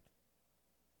 okay,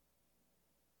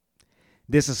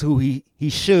 this is who he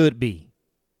should be.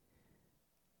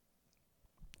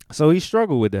 So he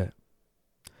struggled with that.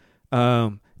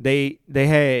 They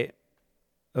had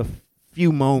a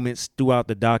few moments throughout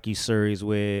the docu-series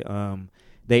where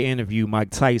they interviewed Mike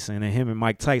Tyson, and him and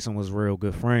Mike Tyson was real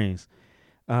good friends.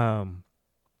 And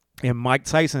Mike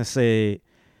Tyson said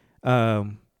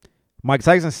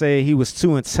he was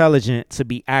too intelligent to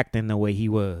be acting the way he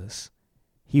was.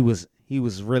 He was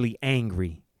really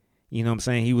angry. You know what I'm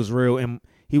saying? He was real, and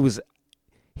he was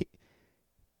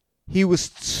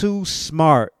too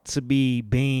smart to be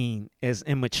being as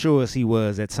immature as he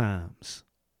was at times.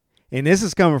 And this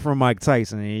is coming from Mike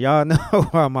Tyson. And y'all know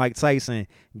how Mike Tyson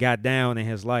got down in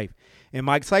his life. And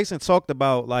Mike Tyson talked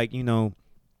about, like, you know,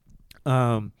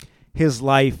 his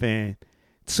life and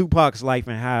Tupac's life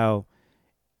and how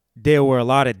there were a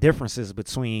lot of differences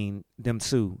between them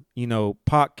two. You know,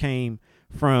 Pac came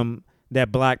from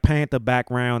that Black Panther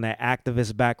background, that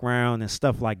activist background and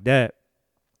stuff like that.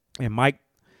 And Mike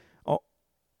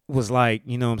was like,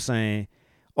 you know what I'm saying,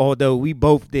 although we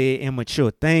both did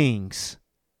immature things,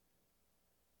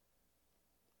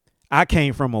 I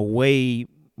came from a way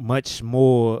much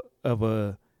more of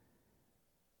a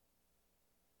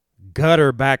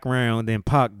gutter background than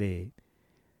Pac did.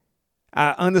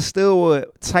 I understood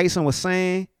what Tyson was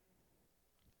saying,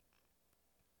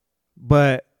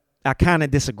 but I kind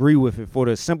of disagree with it for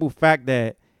the simple fact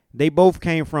that they both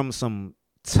came from some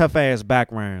tough ass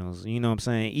backgrounds. You know what I'm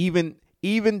saying?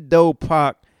 Even though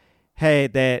Pac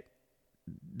had that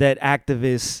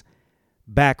activist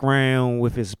background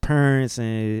with his parents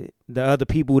and the other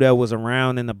people that was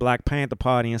around in the Black Panther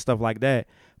Party and stuff like that,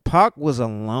 Pac was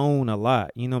alone a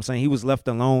lot. You know what I'm saying? He was left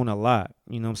alone a lot.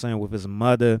 You know what I'm saying? With his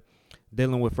mother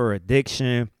dealing with her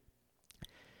addiction,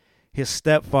 his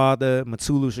stepfather,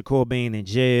 Matulu Shakur, being in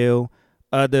jail,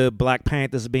 other Black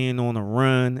Panthers being on the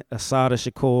run, Asada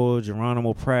Shakur,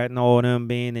 Geronimo Pratt, and all them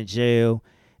being in jail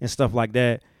and stuff like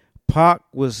that. Pac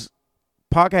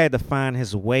had to find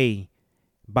his way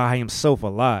by himself a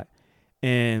lot.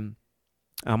 And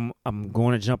I'm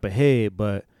going to jump ahead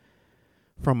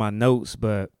from my notes,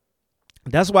 but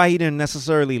that's why he didn't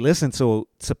necessarily listen to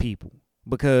people,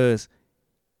 because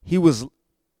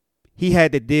he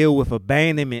had to deal with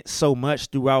abandonment so much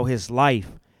throughout his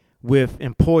life with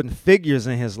important figures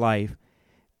in his life,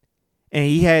 and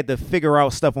he had to figure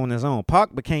out stuff on his own.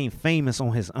 Pac became famous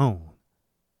on his own.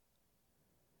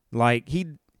 Like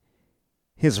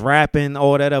his rapping,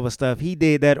 all that other stuff, he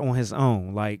did that on his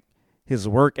own. Like his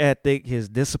work ethic, his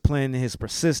discipline, his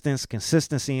persistence,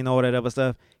 consistency, and all that other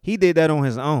stuff, he did that on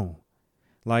his own.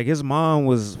 Like his mom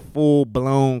was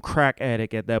full-blown crack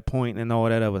addict at that point and all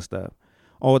that other stuff.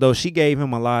 Although she gave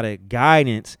him a lot of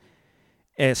guidance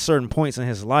at certain points in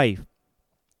his life,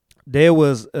 there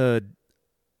was a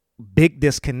big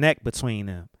disconnect between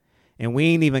them. And we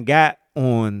ain't even got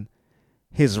on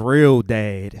his real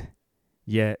dad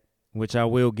yet, which I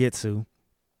will get to.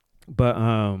 But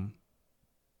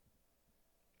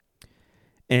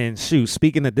and shoot,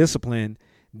 speaking of discipline,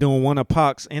 doing one of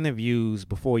Pac's interviews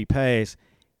before he passed,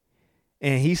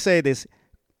 and he said this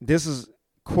is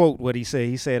quote what he said.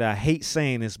 He said, "I hate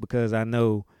saying this because I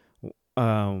know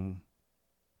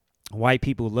white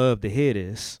people love to hear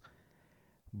this,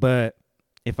 but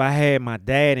if I had my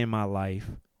dad in my life,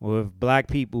 or if black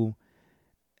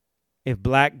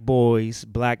boys,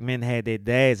 black men had their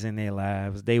dads in their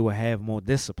lives, they would have more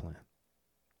discipline."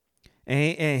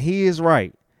 And he is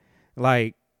right.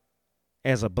 Like,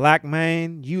 as a black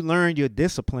man, you learn your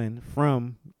discipline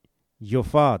from your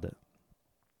father.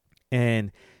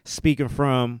 And speaking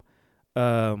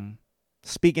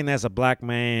as a black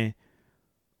man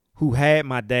who had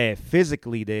my dad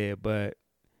physically there, but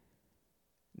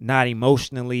not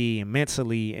emotionally and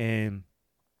mentally, and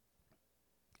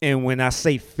when I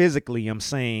say physically, I'm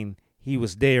saying he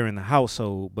was there in the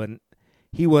household, but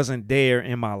he wasn't there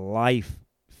in my life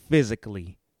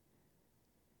physically.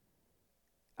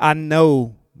 I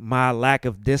know my lack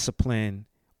of discipline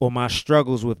or my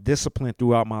struggles with discipline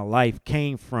throughout my life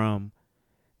came from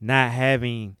not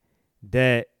having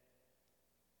that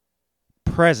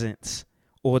presence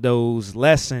or those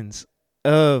lessons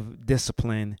of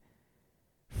discipline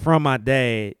from my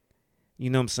dad, you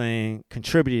know what I'm saying,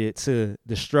 contributed to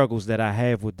the struggles that I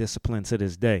have with discipline to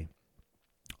this day.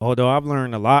 Although I've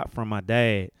learned a lot from my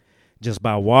dad just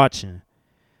by watching,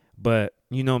 but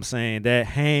you know what I'm saying, that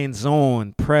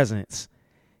hands-on presence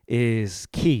is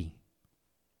key.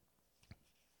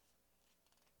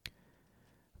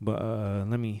 But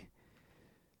let me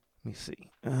see.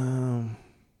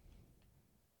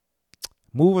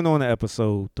 Moving on to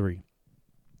episode 3.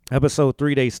 Episode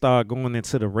 3, they start going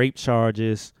into the rape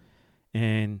charges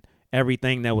and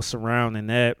everything that was surrounding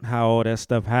that, how all that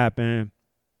stuff happened,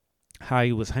 how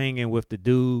he was hanging with the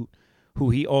dude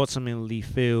who he ultimately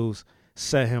feels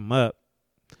set him up,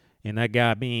 and that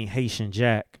guy being Haitian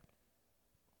Jack.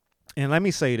 And let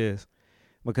me say this,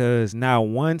 because not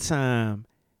one time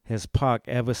has Pac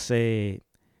ever said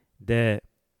that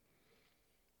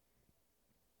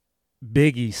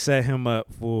Biggie set him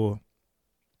up for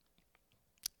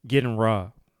getting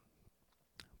robbed.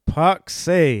 Pac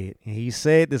said, and he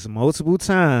said this multiple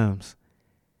times,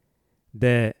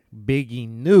 that Biggie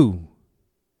knew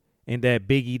and that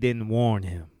Biggie didn't warn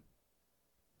him.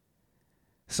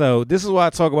 So this is what I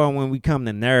talk about when we come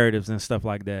to narratives and stuff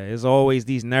like that. There's always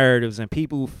these narratives, and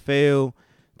people fail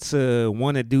to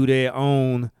want to do their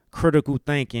own critical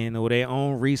thinking or their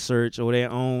own research or their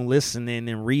own listening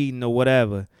and reading or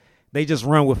whatever. They just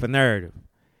run with a narrative.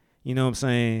 You know what I'm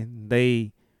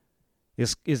saying?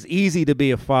 It's easy to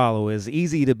be a follower. It's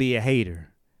easy to be a hater.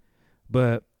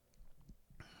 But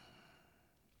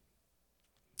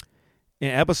in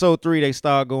episode 3, they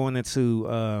start going into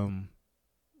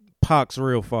Pac's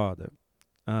real father.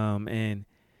 And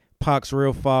Pac's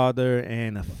real father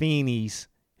and Afeni's,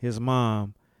 his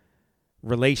mom,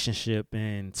 relationship,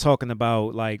 and talking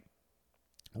about like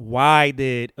why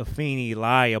did Afeni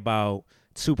lie about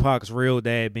Tupac's real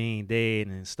dad being dead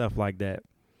and stuff like that.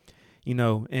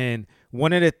 And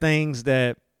one of the things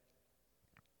that,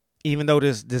 even though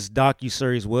this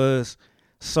docu-series was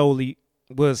solely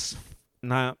was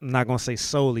not, I'm not gonna say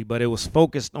solely, but it was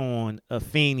focused on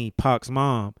Afeni, Pac's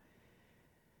mom,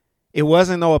 it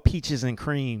wasn't all peaches and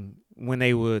cream when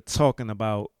they were talking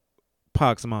about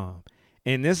Pac's mom.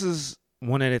 And this is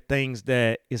one of the things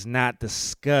that is not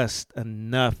discussed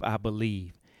enough, I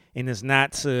believe. And it's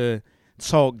not to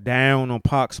talk down on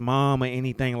Pac's mom or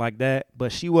anything like that,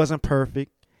 but she wasn't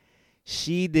perfect.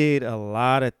 She did a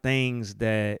lot of things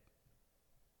that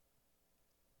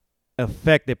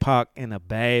affected Pac in a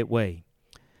bad way.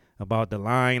 About the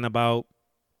lying about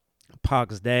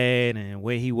Pac's dad and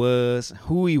where he was,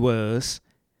 who he was,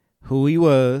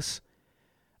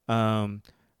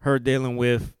 her dealing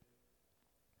with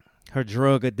her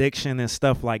drug addiction and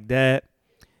stuff like that.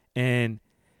 And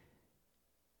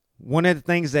one of the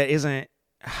things that isn't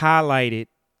highlighted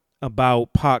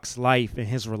about Pac's life and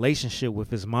his relationship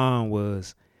with his mom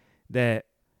was that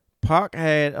Pac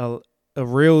had a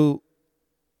real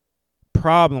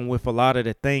problem with a lot of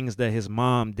the things that his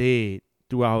mom did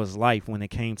throughout his life when it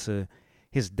came to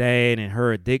his dad and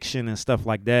her addiction and stuff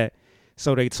like that.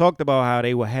 So they talked about how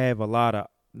they would have a lot of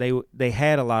they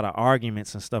had a lot of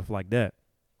arguments and stuff like that.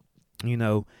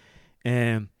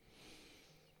 And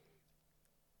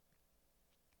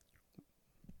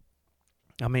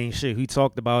I mean, shit, he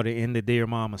talked about it in the Dear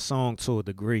Mama song to a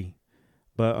degree.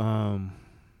 But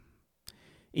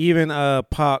even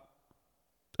Pac,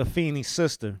 Afeni's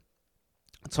sister,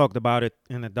 talked about it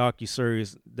in the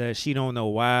docu-series that she don't know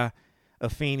why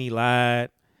Afeni lied.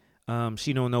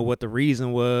 She don't know what the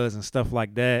reason was and stuff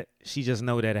like that. She just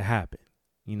know that it happened.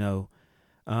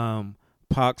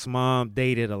 Pac's mom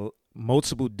dated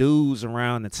multiple dudes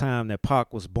around the time that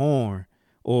Pac was born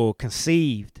or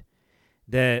conceived,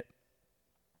 that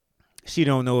she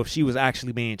don't know if she was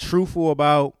actually being truthful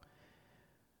about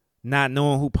not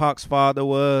knowing who Pac's father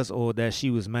was, or that she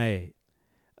was mad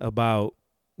about,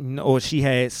 or she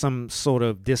had some sort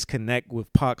of disconnect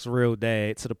with Pac's real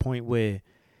dad to the point where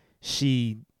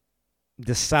she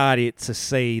decided to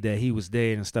say that he was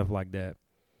dead and stuff like that.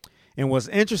 And what's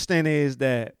interesting is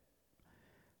that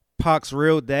Pac's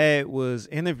real dad was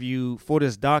interviewed for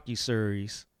this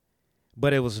docu-series,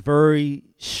 but it was very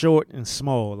short and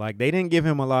small. Like, they didn't give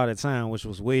him a lot of time, which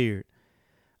was weird.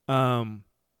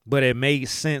 But it made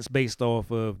sense based off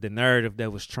of the narrative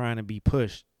that was trying to be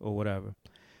pushed or whatever.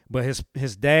 But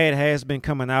his dad has been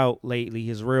coming out lately.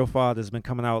 His real father's been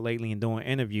coming out lately and doing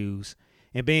interviews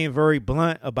and being very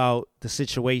blunt about the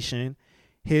situation,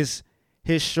 his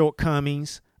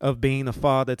shortcomings of being a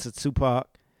father to Tupac,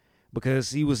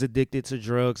 because he was addicted to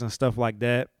drugs and stuff like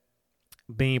that,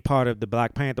 being part of the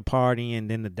Black Panther Party and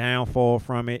then the downfall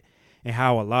from it, and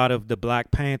how a lot of the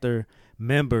Black Panther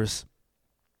members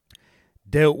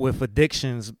dealt with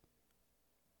addictions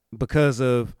because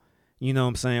of,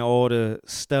 all the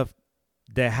stuff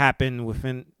that happened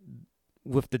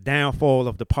with the downfall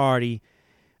of the party,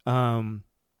 when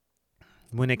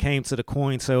it came to the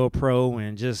COINTELPRO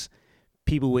and just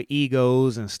people with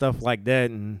egos and stuff like that,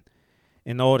 and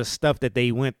all the stuff that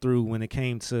they went through when it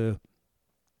came to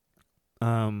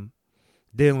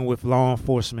dealing with law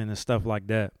enforcement and stuff like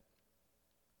that.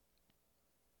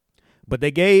 But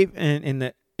they gave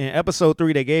in episode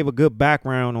 3, they gave a good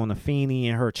background on Afeni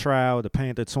and her trial, the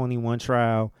Panther 21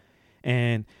 trial,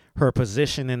 and her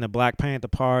position in the Black Panther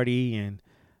Party, and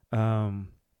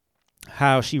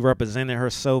how she represented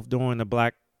herself during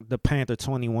the Panther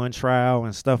 21 trial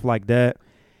and stuff like that,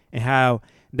 and how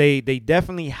they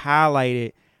definitely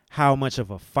highlighted how much of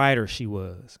a fighter she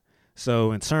was.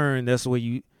 So in turn, that's where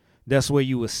you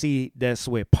would see that's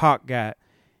where Pac got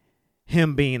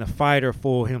him being a fighter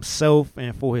for himself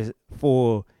and for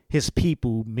his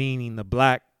people, meaning the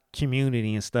black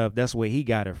community and stuff. That's where he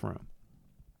got it from.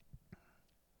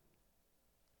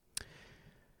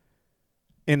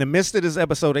 In the midst of this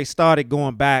episode, they started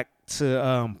going back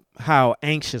to how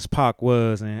anxious Pac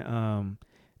was, and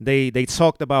they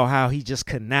talked about how he just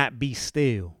could not be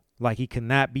still. Like, he could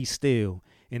not be still.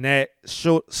 And that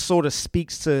sort of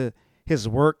speaks to his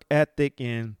work ethic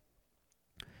and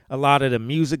a lot of the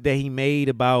music that he made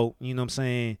about,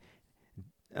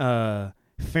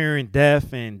 fearing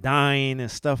death and dying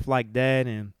and stuff like that,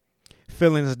 and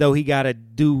feeling as though he gotta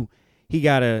do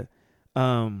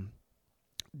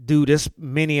this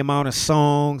many amount of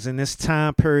songs in this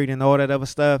time period and all that other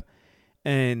stuff.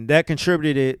 And that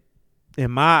contributed,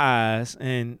 in my eyes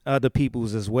and other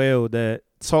people's as well that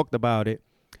talked about it,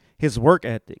 his work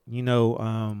ethic. He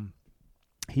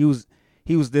was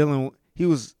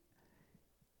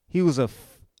he was a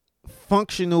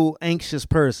functional anxious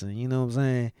person. You know what I'm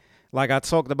saying? Like I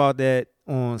talked about that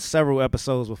on several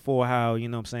episodes before. How, you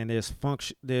know what I'm saying,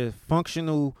 there's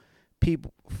functional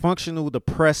people, functional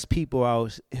depressed people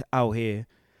out here,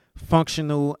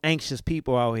 functional anxious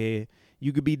people out here.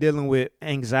 You could be dealing with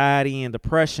anxiety and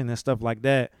depression and stuff like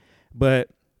that, but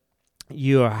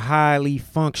you're highly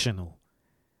functional,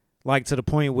 like to the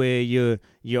point where you're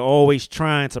always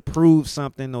trying to prove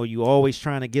something, or you always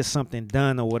trying to get something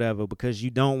done or whatever, because you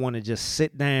don't want to just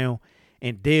sit down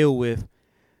and deal with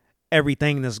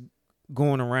everything that's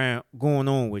going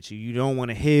on with you. You don't want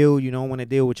to heal. You don't want to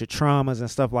deal with your traumas and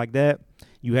stuff like that.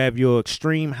 You have your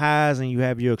extreme highs and you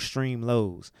have your extreme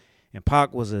lows. And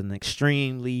Pac was an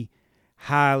extremely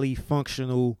highly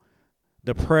functional,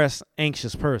 depressed,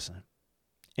 anxious person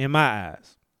in my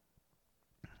eyes.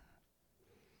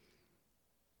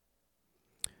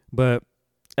 But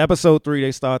episode 3,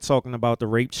 they start talking about the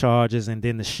rape charges and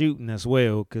then the shooting as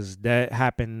well, because that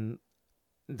happened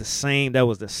that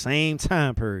was the same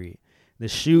time period. The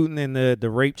shooting and the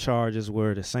rape charges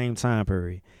were the same time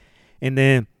period. And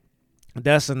then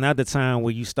that's another time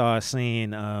where you start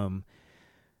seeing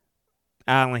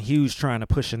Allen Hughes trying to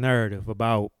push a narrative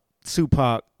about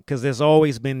Tupac, because there's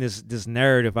always been this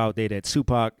narrative out there that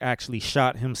Tupac actually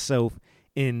shot himself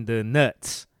in the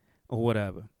nuts or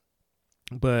whatever.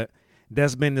 But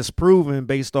that's been disproven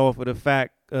based off of the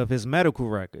fact of his medical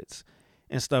records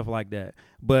and stuff like that.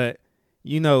 But,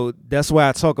 you know, that's why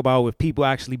I talk about with people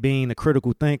actually being a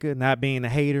critical thinker, not being a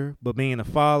hater, but being a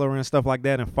follower and stuff like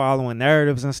that, and following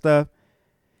narratives and stuff.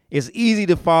 It's easy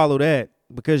to follow that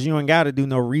because you ain't got to do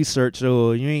no research,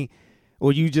 or you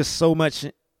just so much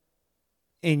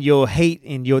in your hate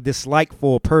and your dislike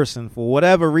for a person for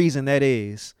whatever reason that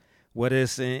is, whether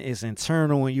it's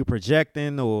internal and you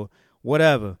projecting or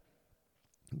whatever.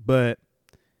 But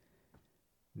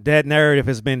that narrative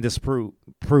has been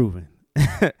disproven.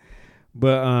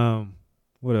 But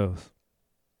what else?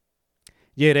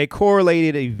 Yeah, they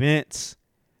correlated events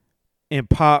in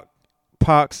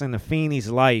Pac's and Afeni's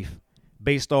life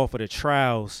based off of the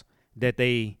trials that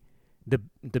the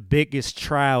biggest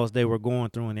trials they were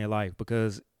going through in their life.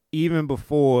 Because even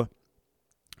before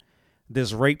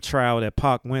this rape trial that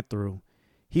Pac went through,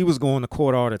 he was going to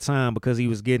court all the time because he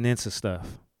was getting into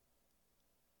stuff.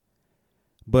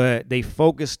 But they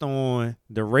focused on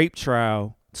the rape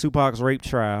trial, Tupac's rape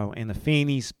trial, and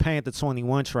Afeni's Panther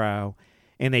 21 trial,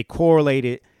 and they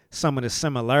correlated some of the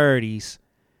similarities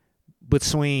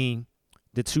between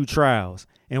the two trials.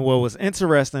 And what was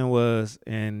interesting was,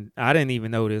 and I didn't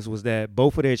even know this, was that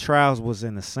both of their trials was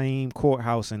in the same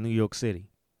courthouse in New York City.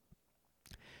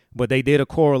 But they did a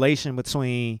correlation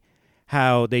between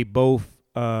how they both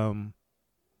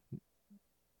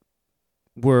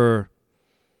were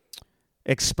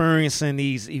experiencing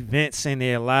these events in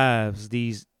their lives,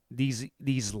 these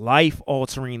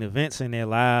life-altering events in their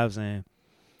lives, and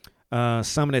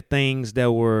some of the things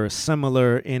that were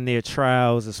similar in their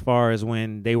trials as far as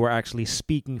when they were actually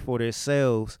speaking for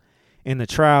themselves in the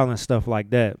trial and stuff like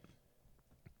that.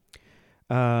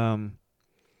 One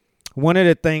of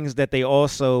the things that they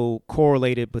also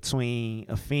correlated between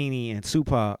Afeni and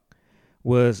Tupac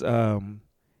was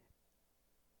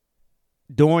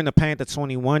during the Panther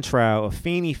 21 trial,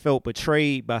 Afeni felt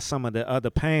betrayed by some of the other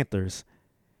Panthers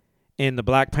in the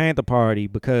Black Panther Party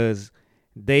because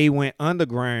they went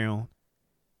underground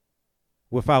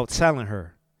without telling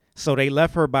her. So they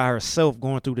left her by herself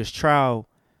going through this trial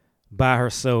by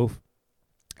herself,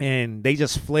 and they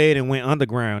just fled and went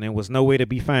underground and was nowhere to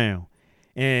be found.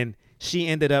 And she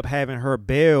ended up having her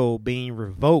bail being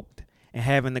revoked and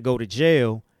having to go to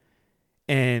jail.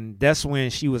 And that's when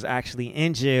she was actually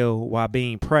in jail while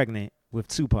being pregnant with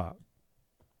Tupac.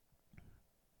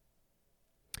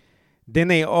 Then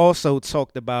they also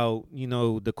talked about, you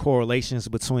know, the correlations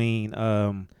between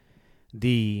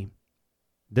the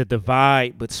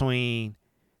divide between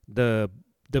the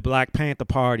Black Panther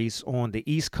parties on the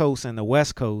East Coast and the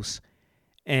West Coast,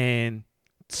 and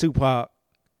Tupac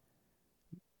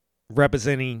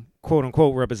representing, quote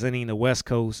unquote, representing the West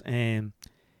Coast, and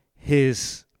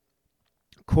his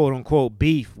quote unquote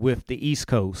beef with the East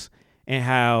Coast, and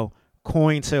how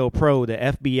COINTELPRO, the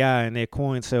FBI and their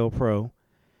COINTELPRO,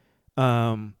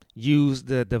 used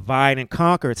the divide and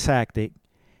conquer tactic,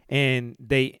 and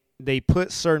they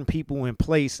put certain people in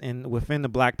place within the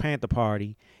Black Panther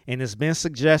Party, and it's been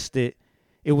suggested,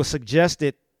 it was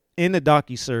suggested in the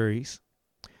docu-series,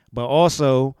 but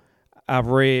also I've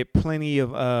read plenty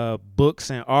of books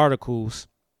and articles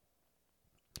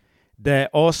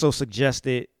that also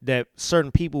suggested that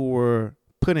certain people were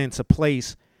put into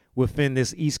place within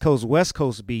this East Coast, West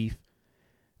Coast beef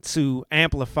to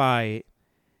amplify it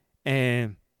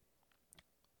and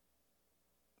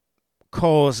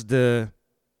caused the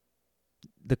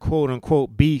quote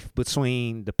unquote beef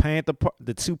between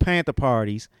the two Panther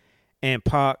parties and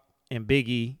Pac and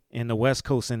Biggie in the West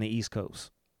Coast and the East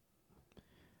Coast.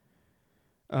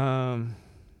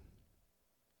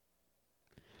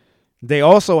 They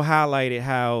also highlighted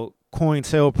how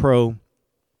COINTELPRO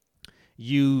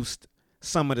used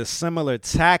some of the similar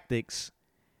tactics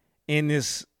in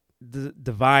this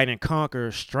divide and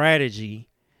conquer strategy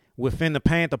within the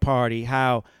Panther Party.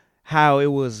 How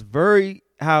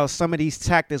some of these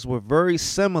tactics were very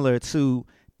similar to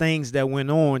things that went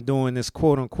on during this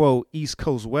quote unquote East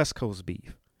Coast West Coast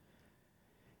beef.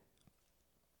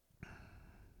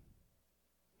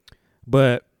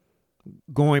 But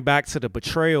going back to the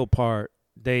betrayal part,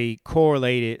 they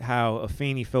correlated how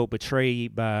Afeni felt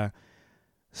betrayed by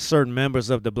certain members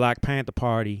of the Black Panther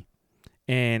Party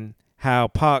and how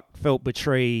Pac felt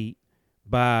betrayed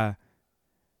by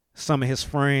some of his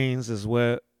friends as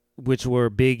well, which were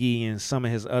Biggie and some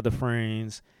of his other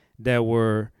friends that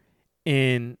were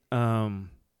in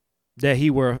that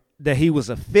he was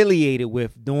affiliated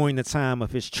with during the time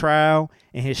of his trial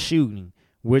and his shooting,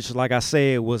 which, like I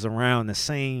said, was around the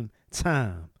same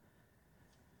time.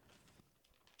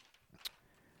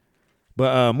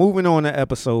 But moving on to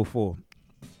episode 4.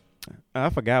 I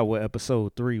forgot what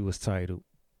episode 3 was titled.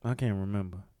 I can't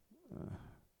remember.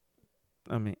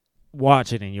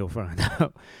 Watch it and you'll find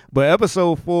out. But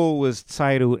episode 4 was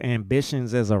titled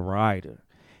Ambitions as a Rider.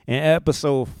 And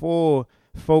episode 4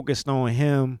 focused on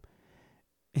him,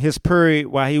 his period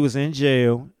while he was in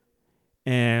jail,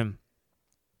 and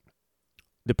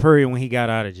the period when he got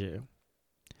out of jail.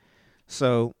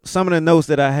 So some of the notes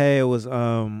that I had was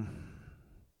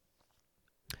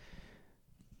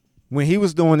when he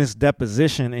was doing his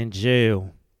deposition in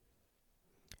jail,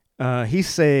 he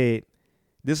said,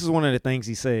 this is one of the things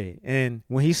he said. And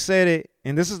when he said it,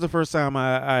 and this is the first time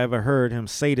I ever heard him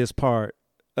say this part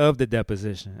of the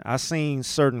deposition. I seen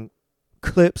certain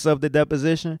clips of the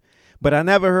deposition, but I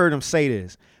never heard him say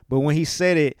this. But when he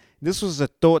said it, this was a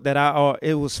thought that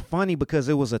it was funny because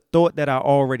it was a thought that I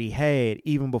already had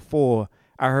even before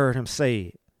I heard him say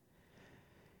it.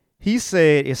 He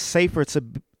said it's safer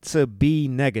to be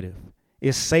negative.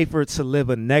 It's safer to live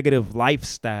a negative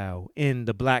lifestyle in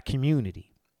the Black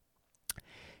community.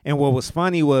 And what was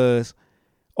funny was,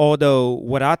 although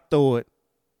what I thought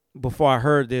before I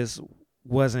heard this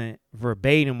wasn't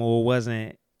verbatim or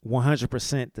wasn't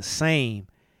 100% the same,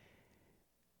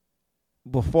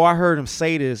 before I heard him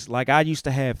say this, like I used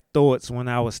to have thoughts when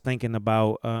I was thinking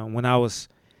about when I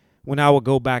would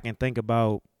go back and think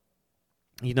about,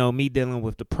 you know, me dealing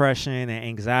with depression and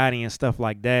anxiety and stuff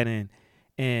like that,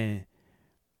 and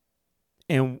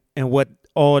what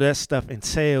all that stuff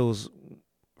entails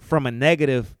from a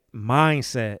negative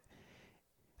mindset.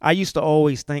 I used to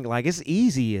always think like it's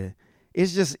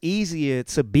just easier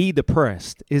to be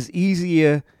depressed. It's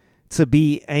easier to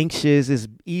be anxious. It's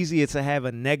easier to have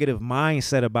a negative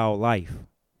mindset about life.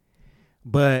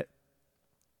 But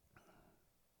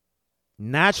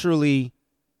naturally,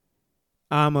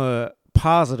 I'm a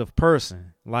positive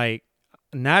person. Like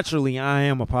naturally, I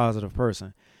am a positive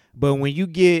person. But when you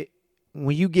get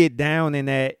down in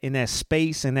that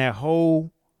space, in that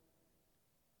hole,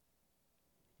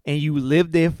 and you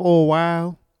live there for a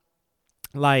while,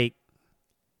 like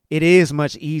it is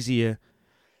much easier.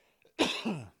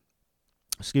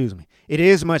 Excuse me. It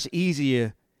is much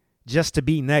easier just to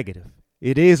be negative.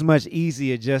 It is much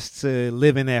easier just to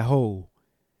live in that hole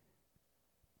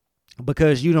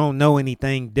because you don't know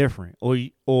anything different, or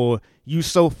you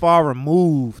so far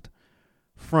removed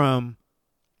from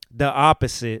the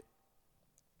opposite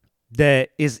that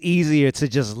it's easier to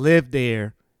just live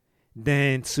there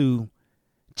than to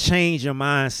change your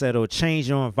mindset or change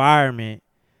your environment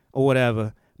or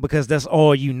whatever, because that's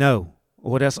all you know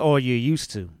or that's all you're used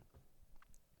to.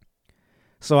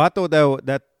 So I thought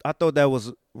that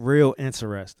was real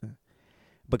interesting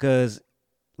because,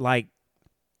 like,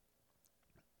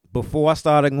 before I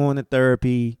started going to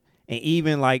therapy, and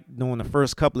even like during the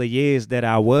first couple of years that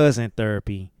I was in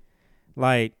therapy,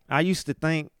 like I used to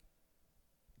think,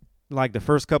 like the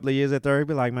first couple of years at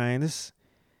therapy, like, man, it's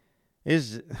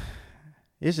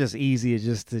just easier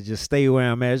just to stay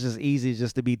where I'm at. It's just easier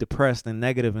just to be depressed and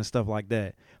negative and stuff like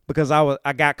that, because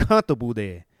I got comfortable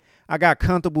there. I got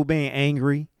comfortable being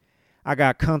angry. I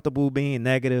got comfortable being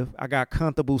negative. I got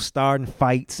comfortable starting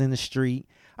fights in the street.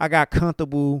 I got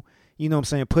comfortable, you know what I'm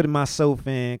saying, putting myself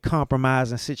in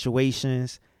compromising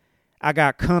situations. I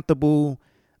got comfortable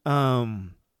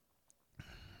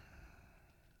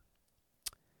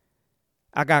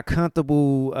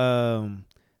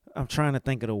I'm trying to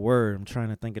think of the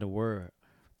word.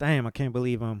 Damn, I can't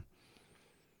believe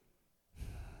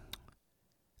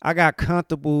I got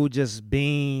comfortable just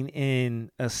being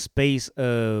in a space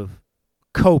of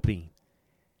coping.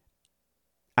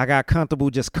 I got comfortable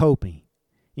just coping.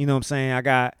 You know what I'm saying? I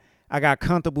got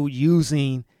comfortable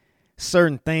using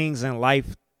certain things in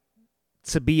life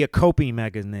to be a coping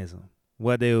mechanism,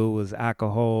 whether it was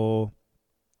alcohol,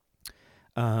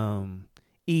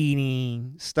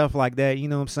 eating, stuff like that, you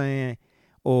know what I'm saying?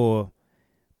 Or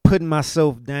putting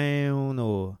myself down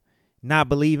or not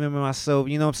believing in myself,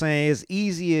 you know what I'm saying? It's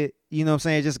easier, you know what I'm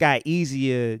saying? It just got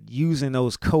easier using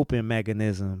those coping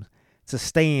mechanisms to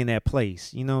stay in that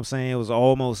place. You know what I'm saying? It was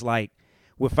almost like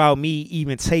without me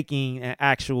even taking an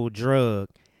actual drug,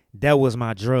 that was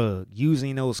my drug,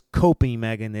 using those coping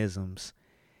mechanisms.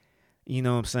 You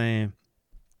know what I'm saying?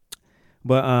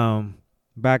 But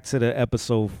back to the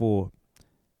episode 4.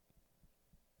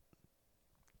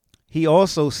 He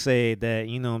also said that,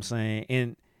 you know what I'm saying,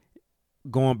 in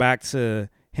going back to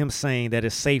him saying that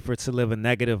it's safer to live a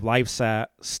negative lifestyle,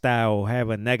 have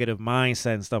a negative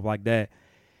mindset and stuff like that.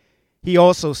 He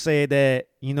also said that,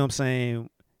 you know what I'm saying,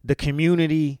 the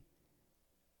community,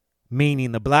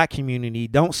 meaning the black community,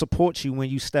 don't support you when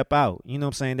you step out. You know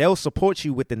what I'm saying? They'll support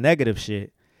you with the negative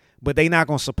shit, but they not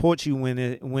going to support you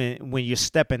when you're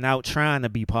stepping out trying to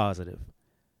be positive.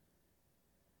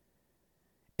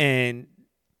 And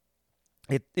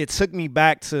it took me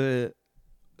back to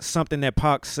something that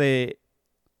Pac said,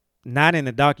 not in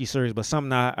the docu-series, but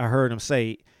something I heard him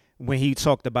say when he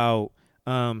talked about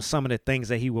some of the things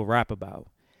that he will rap about.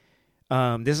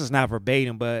 This is not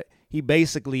verbatim, but he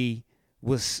basically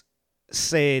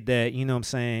said that, you know what I'm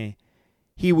saying,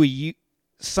 he would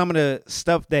some of the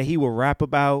stuff that he would rap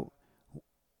about,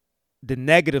 the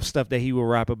negative stuff that he would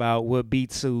rap about would be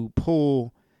to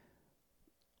pull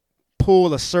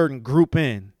a certain group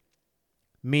in.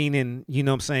 Meaning, you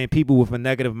know what I'm saying, people with a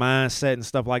negative mindset and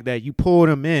stuff like that. You pull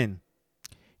them in.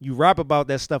 You rap about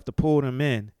that stuff to pull them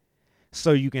in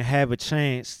so you can have a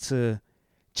chance to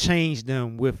change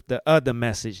them with the other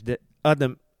message, the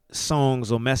other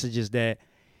songs or messages that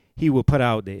he will put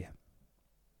out there.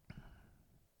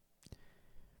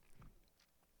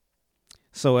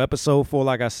 So episode 4,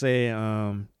 like I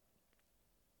said,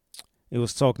 it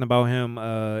was talking about him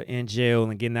in jail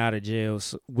and getting out of jail,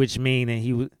 which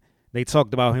meaning they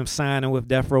talked about him signing with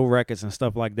Death Row Records and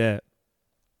stuff like that.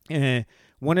 And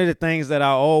one of the things that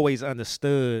I always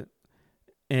understood,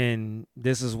 and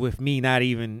this is with me not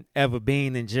even ever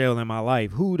being in jail in my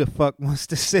life, who the fuck wants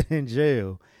to sit in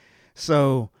jail?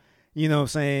 So, you know what I'm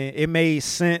saying, it made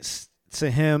sense to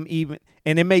him even,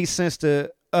 and it made sense to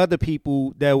other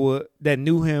people that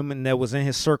knew him and that was in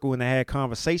his circle and that had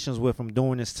conversations with him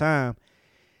during this time.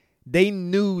 They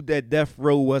knew that Death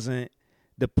Row wasn't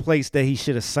the place that he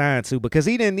should have signed to because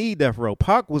he didn't need Death Row.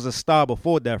 Pac was a star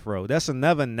before Death Row. That's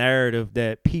another narrative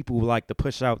that people like to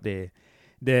push out there,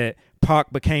 that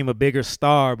Pac became a bigger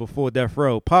star before Death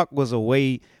Row. Pac was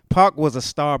a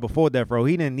star before Death Row.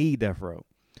 He didn't need Death Row.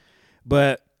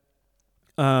 But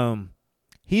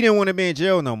he didn't want to be in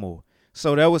jail no more.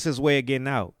 So that was his way of getting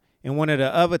out. And one of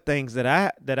the other things that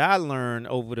I learned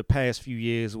over the past few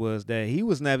years was that he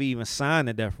was never even signed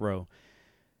to Death Row.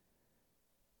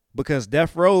 Because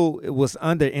Death Row was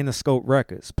under Interscope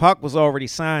Records. Pac was already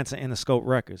signed to Interscope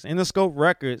Records. Interscope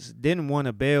Records didn't want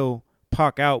to bail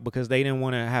Pac out because they didn't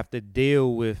want to have to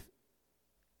deal with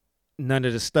none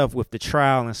of the stuff with the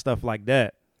trial and stuff like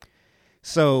that.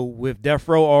 So with Death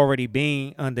Row already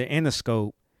being under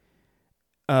Interscope,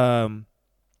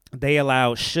 they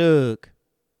allowed Suge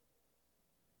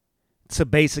to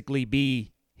basically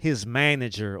be his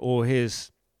manager or his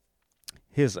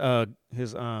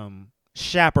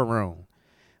chaperone,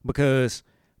 because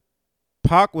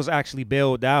Pac was actually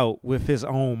bailed out with his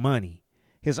own money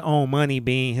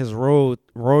being his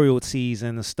royalties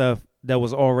and the stuff that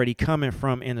was already coming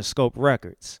from Interscope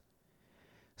Records.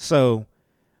 So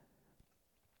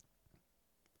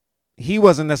he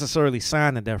wasn't necessarily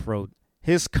signed to Death Row.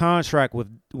 His contract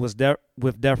with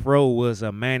Death Row was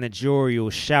a managerial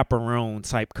chaperone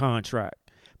type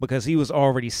contract because he was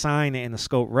already signed to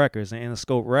Interscope Records, and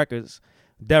Interscope Records,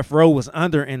 Death Row was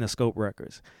under Interscope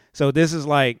Records. So this is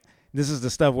the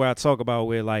stuff where I talk about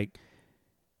where like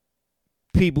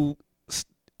people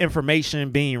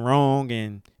information being wrong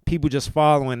and people just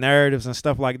following narratives and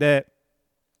stuff like that.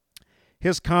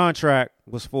 His contract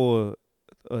was for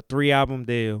a 3-album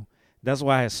deal. That's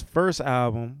why his first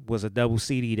album was a double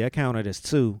CD. That counted as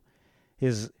 2.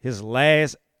 His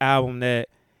last album, the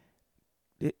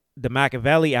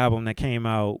Machiavelli album that came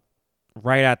out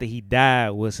right after he died,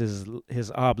 was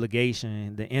his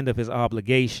obligation, the end of his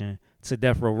obligation to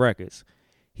Death Row Records.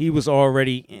 He was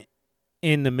already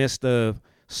in the midst of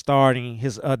starting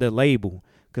his other label,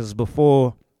 because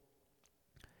before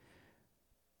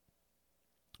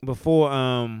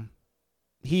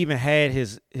he even had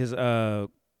his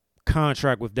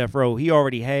contract with Death Row, he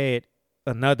already had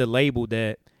another label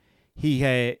that he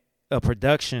had a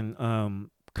production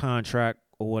contract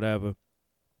or whatever,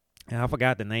 and I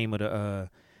forgot the name of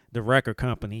the record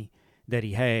company that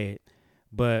he had,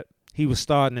 but he was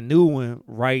starting a new one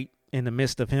right in the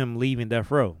midst of him leaving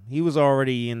Death Row. He was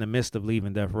already in the midst of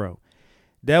leaving Death Row.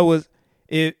 That was,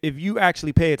 if you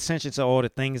actually pay attention to all the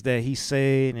things that he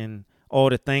said and all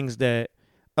the things that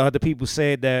other people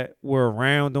said that were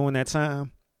around during that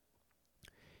time,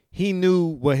 he knew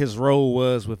what his role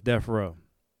was with Death Row.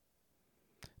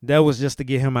 That was just to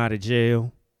get him out of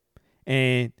jail,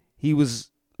 and he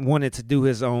wanted to do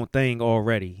his own thing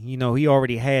already. You know, he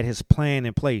already had his plan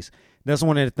in place. That's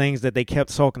one of the things that they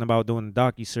kept talking about during the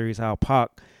docu-series, how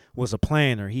Pac was a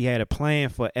planner. He had a plan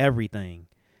for everything.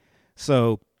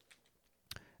 So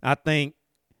I think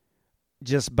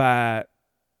just by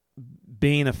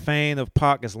being a fan of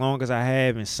Pac as long as I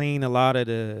have and seen a lot of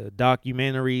the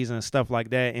documentaries and stuff like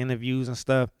that, interviews and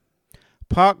stuff,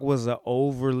 Pac was an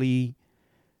overly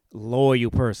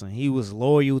loyal person. He was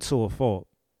loyal to a fault.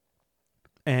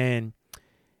 And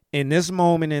in this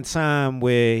moment in time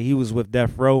where he was with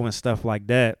Death Row and stuff like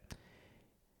that,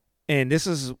 and this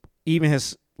is even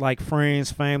his like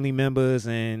friends, family members,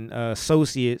 and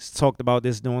associates talked about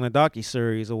this during the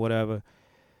docu-series or whatever,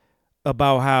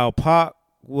 about how Pac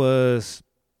was,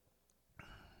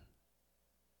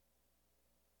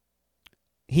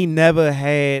 he never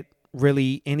had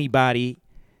really anybody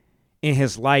in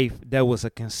his life that was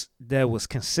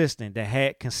consistent, that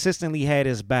had consistently had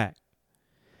his back.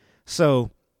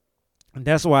 So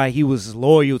that's why he was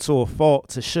loyal to a fault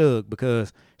to Suge,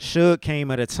 because Suge came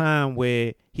at a time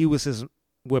where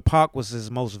where Pac was his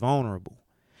most vulnerable.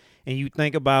 And you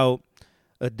think about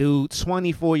a dude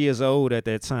 24 years old at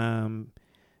that time,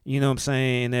 you know what I'm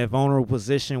saying, in that vulnerable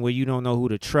position where you don't know who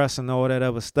to trust and all that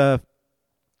other stuff,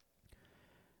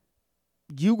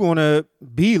 you gonna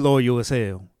be loyal as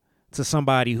hell to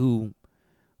somebody who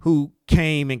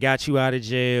came and got you out of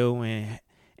jail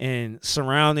and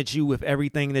surrounded you with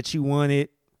everything that you wanted,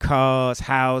 cars,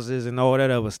 houses, and all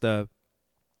that other stuff.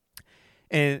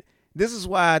 And this is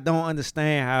why I don't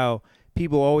understand how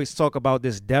people always talk about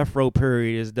this Death Row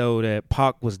period as though that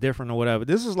Pac was different or whatever.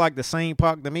 This is like the same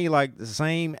Pac to me, like the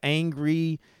same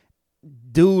angry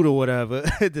dude or whatever,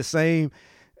 the same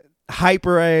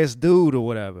hyper-ass dude or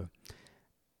whatever.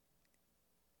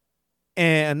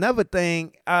 And another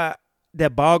thing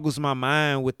that boggles my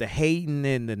mind with the hating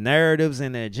and the narratives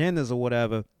and the agendas or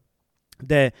whatever,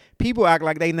 that people act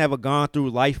like they never gone through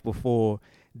life before,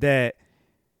 that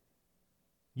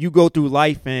you go through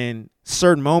life and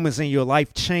certain moments in your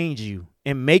life change you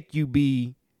and make you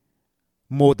be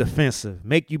more defensive,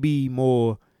 make you be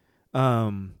more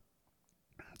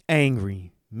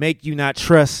angry, make you not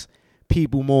trust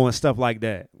people more and stuff like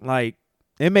that. Like,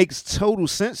 it makes total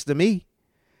sense to me.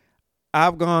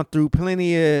 I've gone through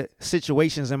plenty of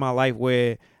situations in my life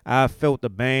where I felt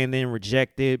abandoned,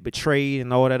 rejected, betrayed,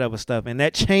 and all that other stuff. And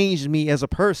that changed me as a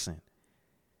person.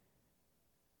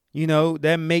 You know,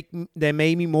 that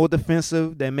made me more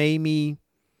defensive, that made me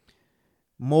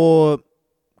more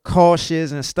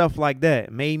cautious and stuff like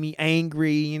that. Made me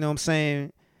angry, you know what I'm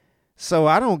saying? So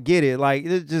I don't get it. Like,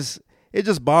 it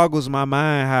just boggles my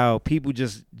mind how people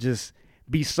just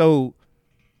be so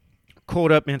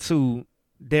caught up into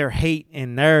their hate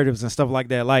and narratives and stuff like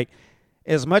that. Like,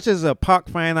 as much as a Pac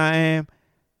fan I am,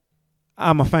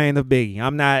 I'm a fan of Biggie.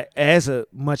 I'm not as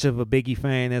much of a Biggie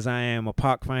fan as I am a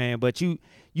Pac fan, but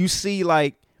you see,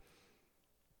 like,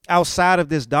 outside of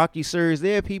this docu-series,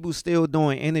 there are people still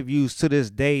doing interviews to this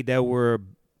day that were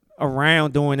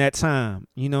around during that time.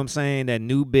 You know what I'm saying? That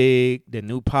new Big, the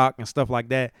new Pac and stuff like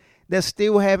that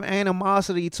still have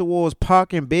animosity towards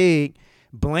Pac and Big,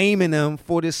 blaming them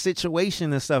for this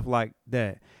situation and stuff like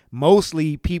that.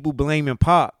 Mostly people blaming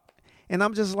Pac. And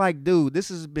I'm just like, dude, this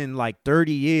has been like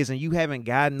 30 years and you haven't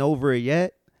gotten over it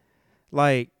yet?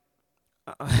 Like,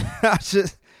 I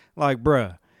just, like,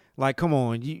 bruh, like, come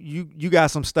on. You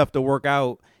got some stuff to work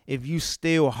out if you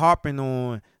still harping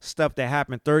on stuff that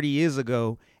happened 30 years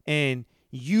ago, and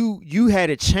you had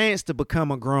a chance to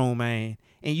become a grown man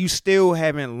and you still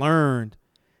haven't learned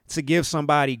to give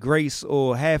somebody grace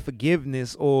or have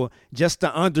forgiveness or just to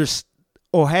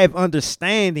have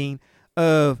understanding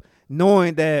of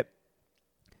knowing that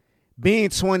being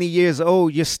 20 years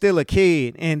old, you're still a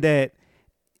kid, and that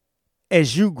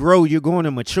as you grow, you're going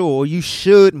to mature, or you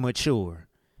should mature.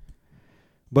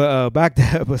 But back to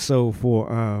episode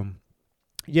 4.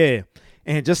 Yeah,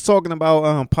 and just talking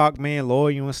about Pac being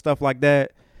loyal and stuff like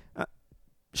that.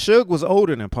 Suge was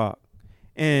older than Pac,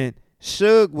 and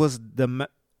Suge was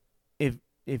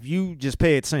if you just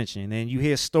pay attention and you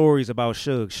hear stories about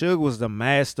Suge was the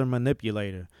master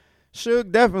manipulator.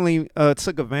 Suge definitely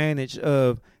took advantage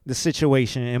of the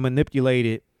situation and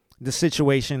manipulated the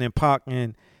situation in Pac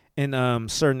in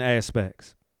certain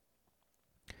aspects.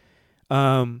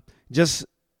 Just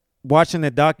watching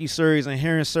the docu-series and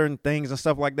hearing certain things and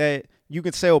stuff like that, you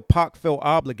could tell Pac felt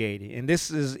obligated, and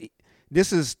this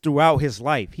is throughout his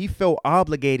life. He felt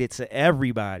obligated to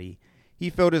everybody. He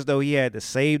felt as though he had to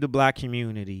save the black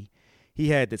community. He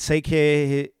had to take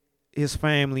care of his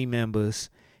family members.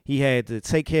 He had to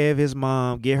take care of his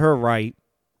mom, get her right.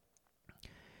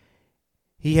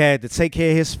 He had to take care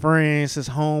of his friends, his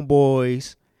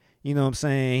homeboys. You know what I'm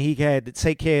saying? He had to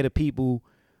take care of the people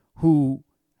who,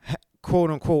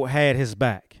 quote unquote, had his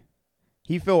back.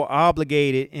 He felt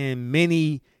obligated in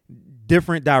many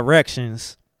different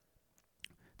directions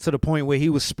to the point where he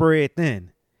was spread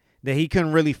thin, that he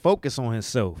couldn't really focus on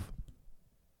himself.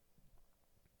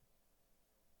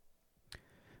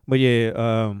 But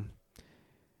yeah,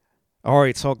 I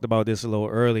already talked about this a little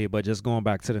earlier, but just going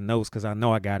back to the notes because I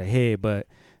know I got ahead. But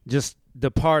just the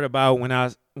part about when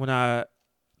I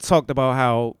talked about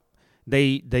how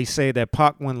they say that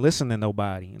Pac wouldn't listen to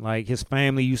nobody. Like his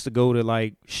family used to go to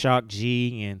like Shock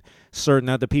G and certain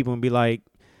other people and be like,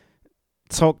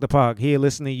 talk to Pac, he'll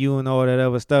listen to you and all that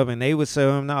other stuff. And they would say,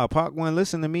 nah, Pac wouldn't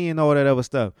listen to me and all that other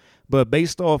stuff. But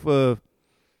based off of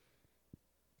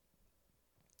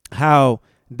how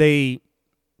they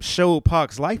showed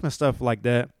Pac's life and stuff like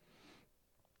that,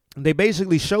 they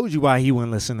basically showed you why he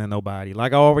wouldn't listen to nobody.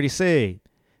 Like I already said,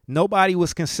 nobody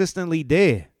was consistently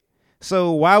there.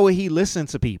 So why would he listen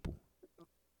to people?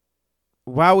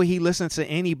 Why would he listen to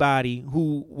anybody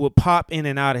who would pop in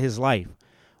and out of his life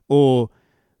or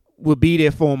would be there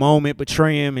for a moment,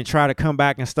 betray him, and try to come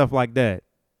back and stuff like that?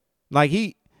 Like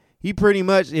he pretty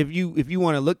much, if you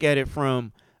want to look at it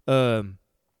from a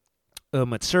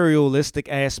materialistic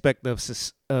aspect of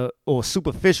or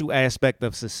superficial aspect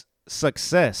of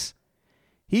success,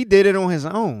 he did it on his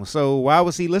own. So why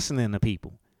was he listening to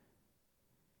people?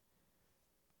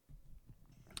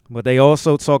 But they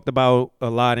also talked about a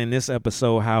lot in this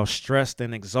episode how stressed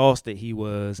and exhausted he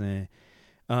was. And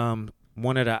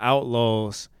one of the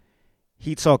outlaws,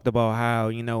 he talked about how,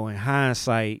 in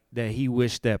hindsight, that he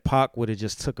wished that Pac would have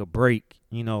just took a break,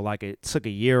 like it took a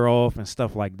year off and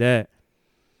stuff like that.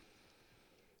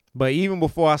 But even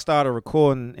before I started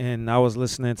recording and I was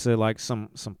listening to like some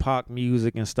Pac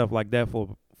music and stuff like that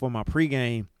for my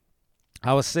pregame,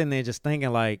 I was sitting there just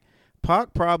thinking like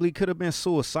Pac probably could have been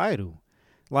suicidal.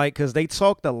 Like, because they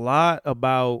talked a lot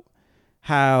about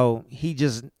how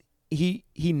he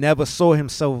never saw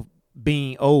himself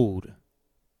being old,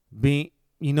 becoming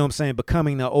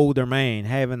the older man,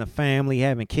 having a family,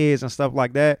 having kids and stuff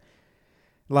like that.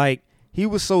 Like, he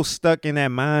was so stuck in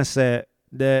that mindset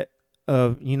that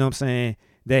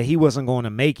that he wasn't going to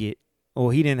make it,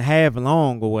 or he didn't have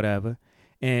long or whatever.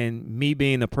 And me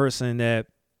being a person that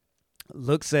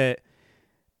looks at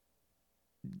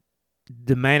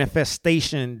the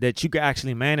manifestation, that you can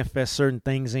actually manifest certain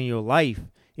things in your life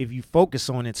if you focus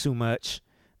on it too much,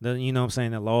 the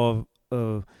law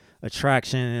of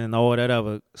attraction and all that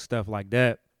other stuff like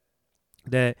that,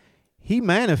 that he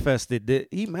manifested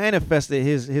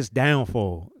his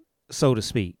downfall, so to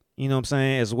speak,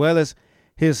 as well as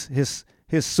his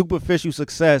superficial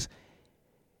success.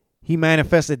 He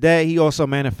manifested that. He also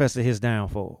manifested his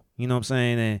downfall.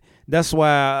 And that's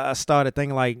why I started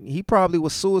thinking like he probably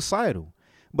was suicidal.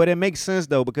 But it makes sense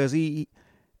though, because he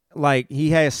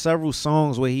had several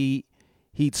songs where he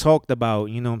talked about,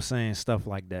 stuff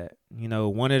like that.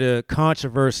 One of the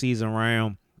controversies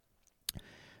around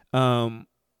one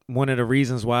of the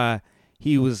reasons why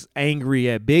he was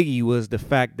angry at Biggie was the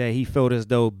fact that he felt as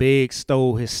though Big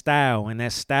stole his style, and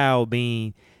that style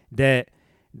being that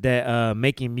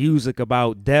making music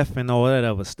about death and all that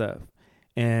other stuff.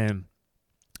 And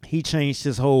he changed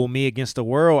his whole Me Against the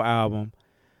World album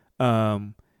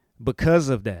because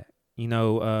of that.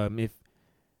 If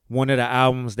one of the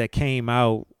albums that came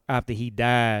out after he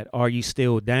died, Are You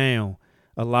Still Down,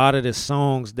 a lot of the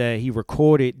songs that he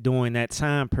recorded during that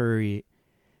time period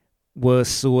was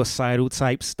suicidal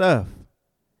type stuff.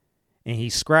 And he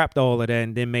scrapped all of that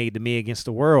and then made the Me Against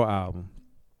the World album.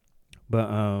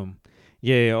 But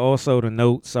yeah, also the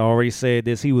notes, I already said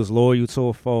this, he was loyal to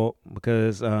a fault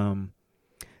because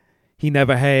he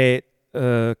never had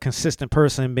a consistent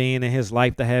person being in his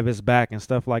life to have his back and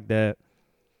stuff like that.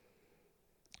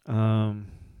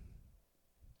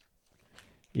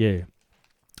 Yeah.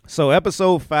 So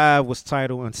episode 5 was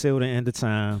titled Until the End of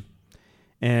Time.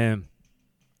 And,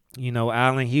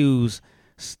 Allen Hughes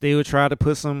still tried to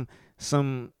put some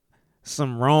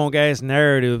wrong ass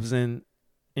narratives and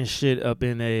shit up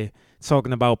in there,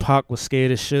 talking about Pac was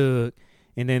scared of Suge.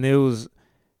 And then there was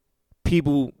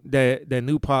people that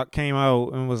knew Pac came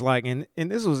out and was like, and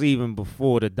this was even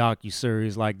before the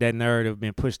docu-series, like that narrative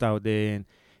been pushed out there,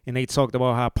 and they talked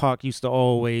about how Pac used to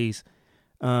always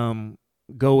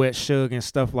go at Suge and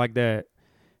stuff like that.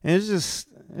 And it's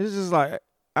just like,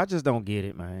 I just don't get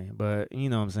it, man. But you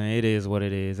know what I'm saying? It is what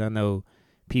it is. I know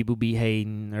people be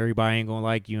hating, everybody ain't gonna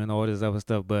like you and all this other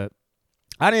stuff, but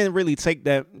I didn't really take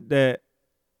that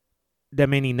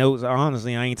many notes.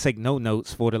 Honestly, I ain't take no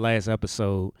notes for the last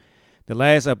episode. The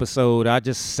last episode, I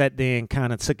just sat there and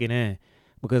kind of took it in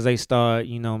because they start,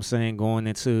 going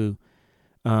into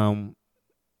the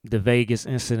Vegas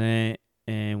incident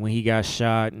and when he got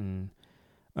shot and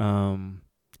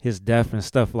his death and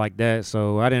stuff like that.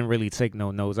 So I didn't really take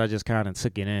no notes. I just kind of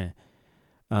took it in.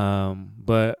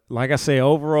 But like I say,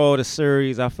 overall, the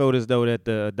series, I felt as though that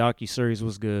the docu-series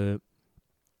was good.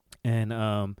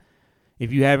 And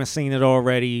if you haven't seen it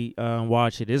already,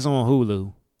 watch it. It's on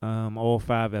Hulu, all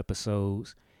 5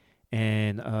 episodes.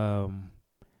 And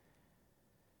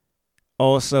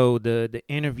also the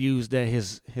interviews that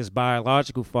his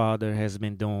biological father has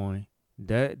been doing.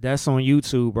 That's on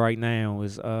YouTube right now.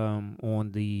 Is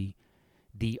on the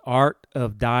Art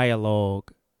of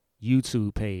Dialogue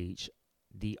YouTube page.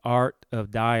 The Art of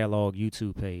Dialogue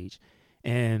YouTube page.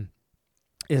 And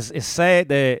it's sad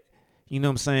that, you know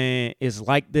what I'm saying, it's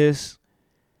like this.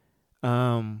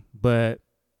 But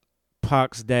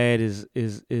Pac's dad is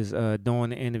doing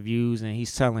the interviews and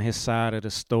he's telling his side of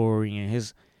the story and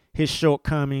his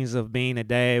shortcomings of being a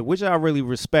dad, which I really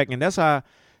respect. And that's how,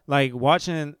 like,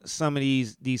 watching some of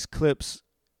these clips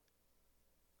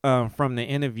from the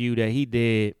interview that he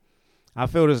did, I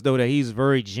feel as though that he's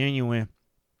very genuine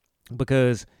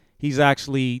because he's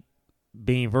actually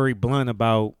being very blunt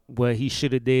about what he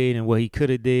should have did and what he could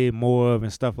have did more of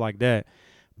and stuff like that.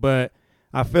 But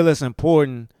I feel it's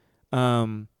important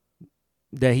that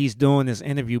he's doing this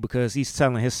interview because he's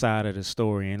telling his side of the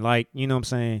story. And like, you know what I'm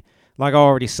saying, like I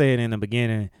already said in the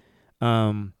beginning,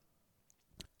 Afeni,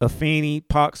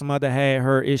 Pac's mother, had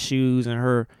her issues and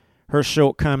her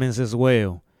shortcomings as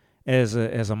well as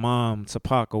a mom to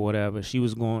Pac or whatever. She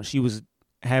was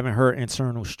having her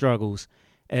internal struggles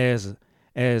as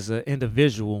an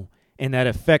individual, and that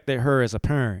affected her as a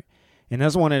parent. And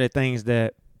that's one of the things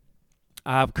that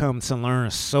I've come to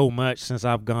learn so much since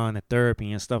I've gone to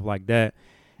therapy and stuff like that.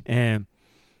 And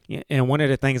one of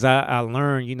the things I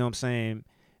learned, you know what I'm saying,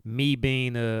 me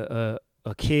being a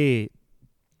kid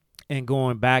and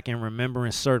going back and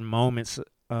remembering certain moments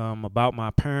about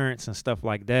my parents and stuff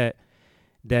like that,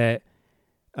 that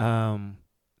I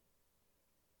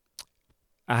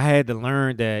had to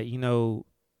learn that, you know,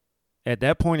 at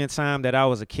that point in time that I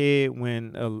was a kid,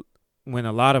 when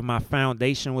a lot of my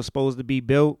foundation was supposed to be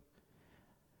built,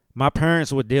 my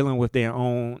parents were dealing with their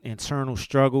own internal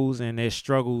struggles and their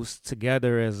struggles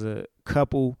together as a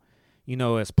couple, you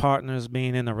know, as partners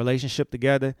being in a relationship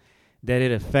together, that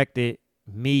it affected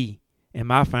me and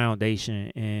my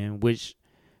foundation, and which,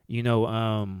 you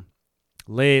know,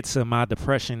 led to my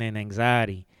depression and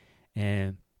anxiety.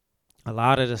 And a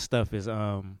lot of the stuff is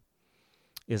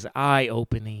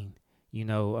eye-opening. You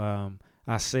know,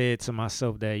 I said to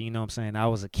myself that, you know what I'm saying, I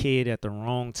was a kid at the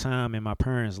wrong time in my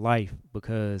parents' life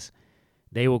because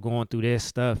they were going through their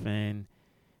stuff and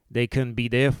they couldn't be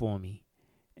there for me.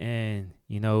 And,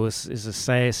 you know, it's a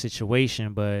sad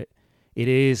situation, but it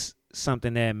is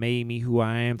something that made me who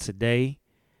I am today.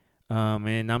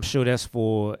 And I'm sure that's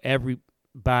for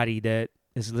everybody that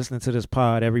is listening to this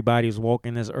pod, everybody who's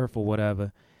walking this earth or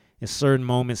whatever. In certain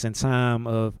moments in time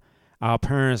of our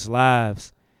parents'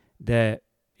 lives that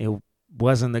it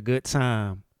wasn't a good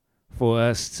time for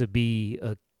us to be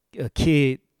a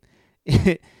kid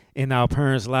in our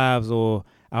parents' lives, or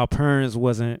our parents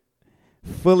wasn't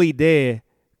fully there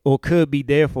or could be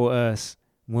there for us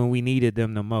when we needed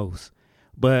them the most.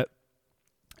 But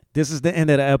this is the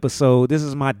end of the episode. This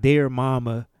is my Dear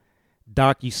Mama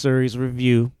docu-series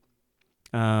review.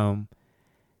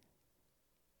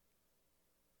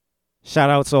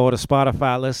 Shout out to all the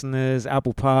Spotify listeners,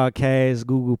 Apple Podcasts,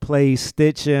 Google Play,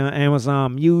 Stitcher,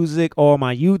 Amazon Music, all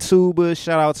my YouTubers.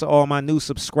 Shout out to all my new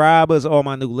subscribers, all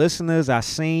my new listeners. I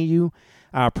seen you.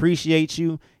 I appreciate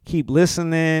you. Keep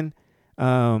listening,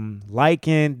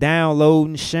 liking,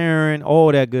 downloading, sharing,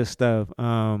 all that good stuff.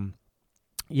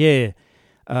 This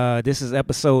is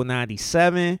episode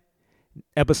 97.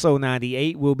 Episode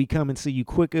 98 will be coming to you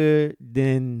quicker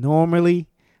than normally.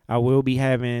 I will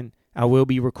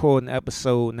be recording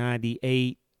episode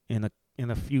 98 in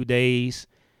a few days.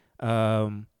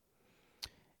 And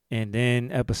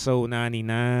then episode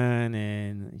 99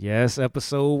 and yes,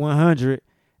 episode 100.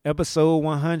 Episode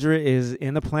 100 is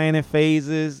in the planning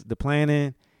phases. The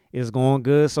planning is going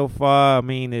good so far. I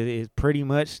mean, it is pretty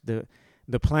much the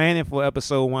planning for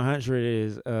episode 100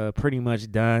 is pretty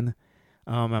much done.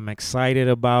 I'm excited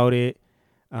about it.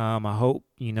 I hope,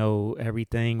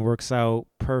 everything works out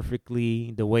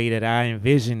perfectly the way that I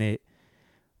envision it.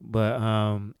 But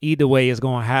either way, it's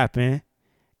going to happen.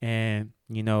 And,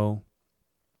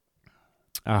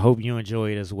 I hope you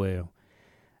enjoy it as well.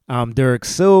 I'm Derek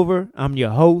Silver. I'm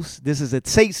your host. This is a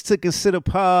Taste to Consider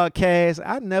podcast.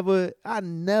 I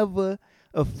never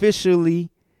officially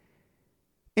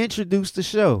introduced the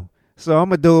show. So I'm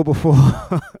going to do it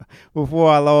before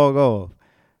I log off.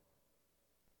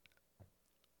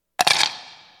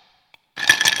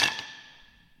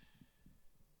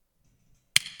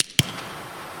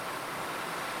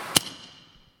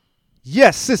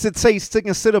 Yes, it's a Taste to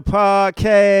Consider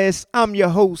podcast. I'm your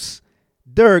host,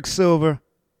 Derek Silver,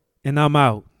 and I'm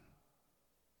out.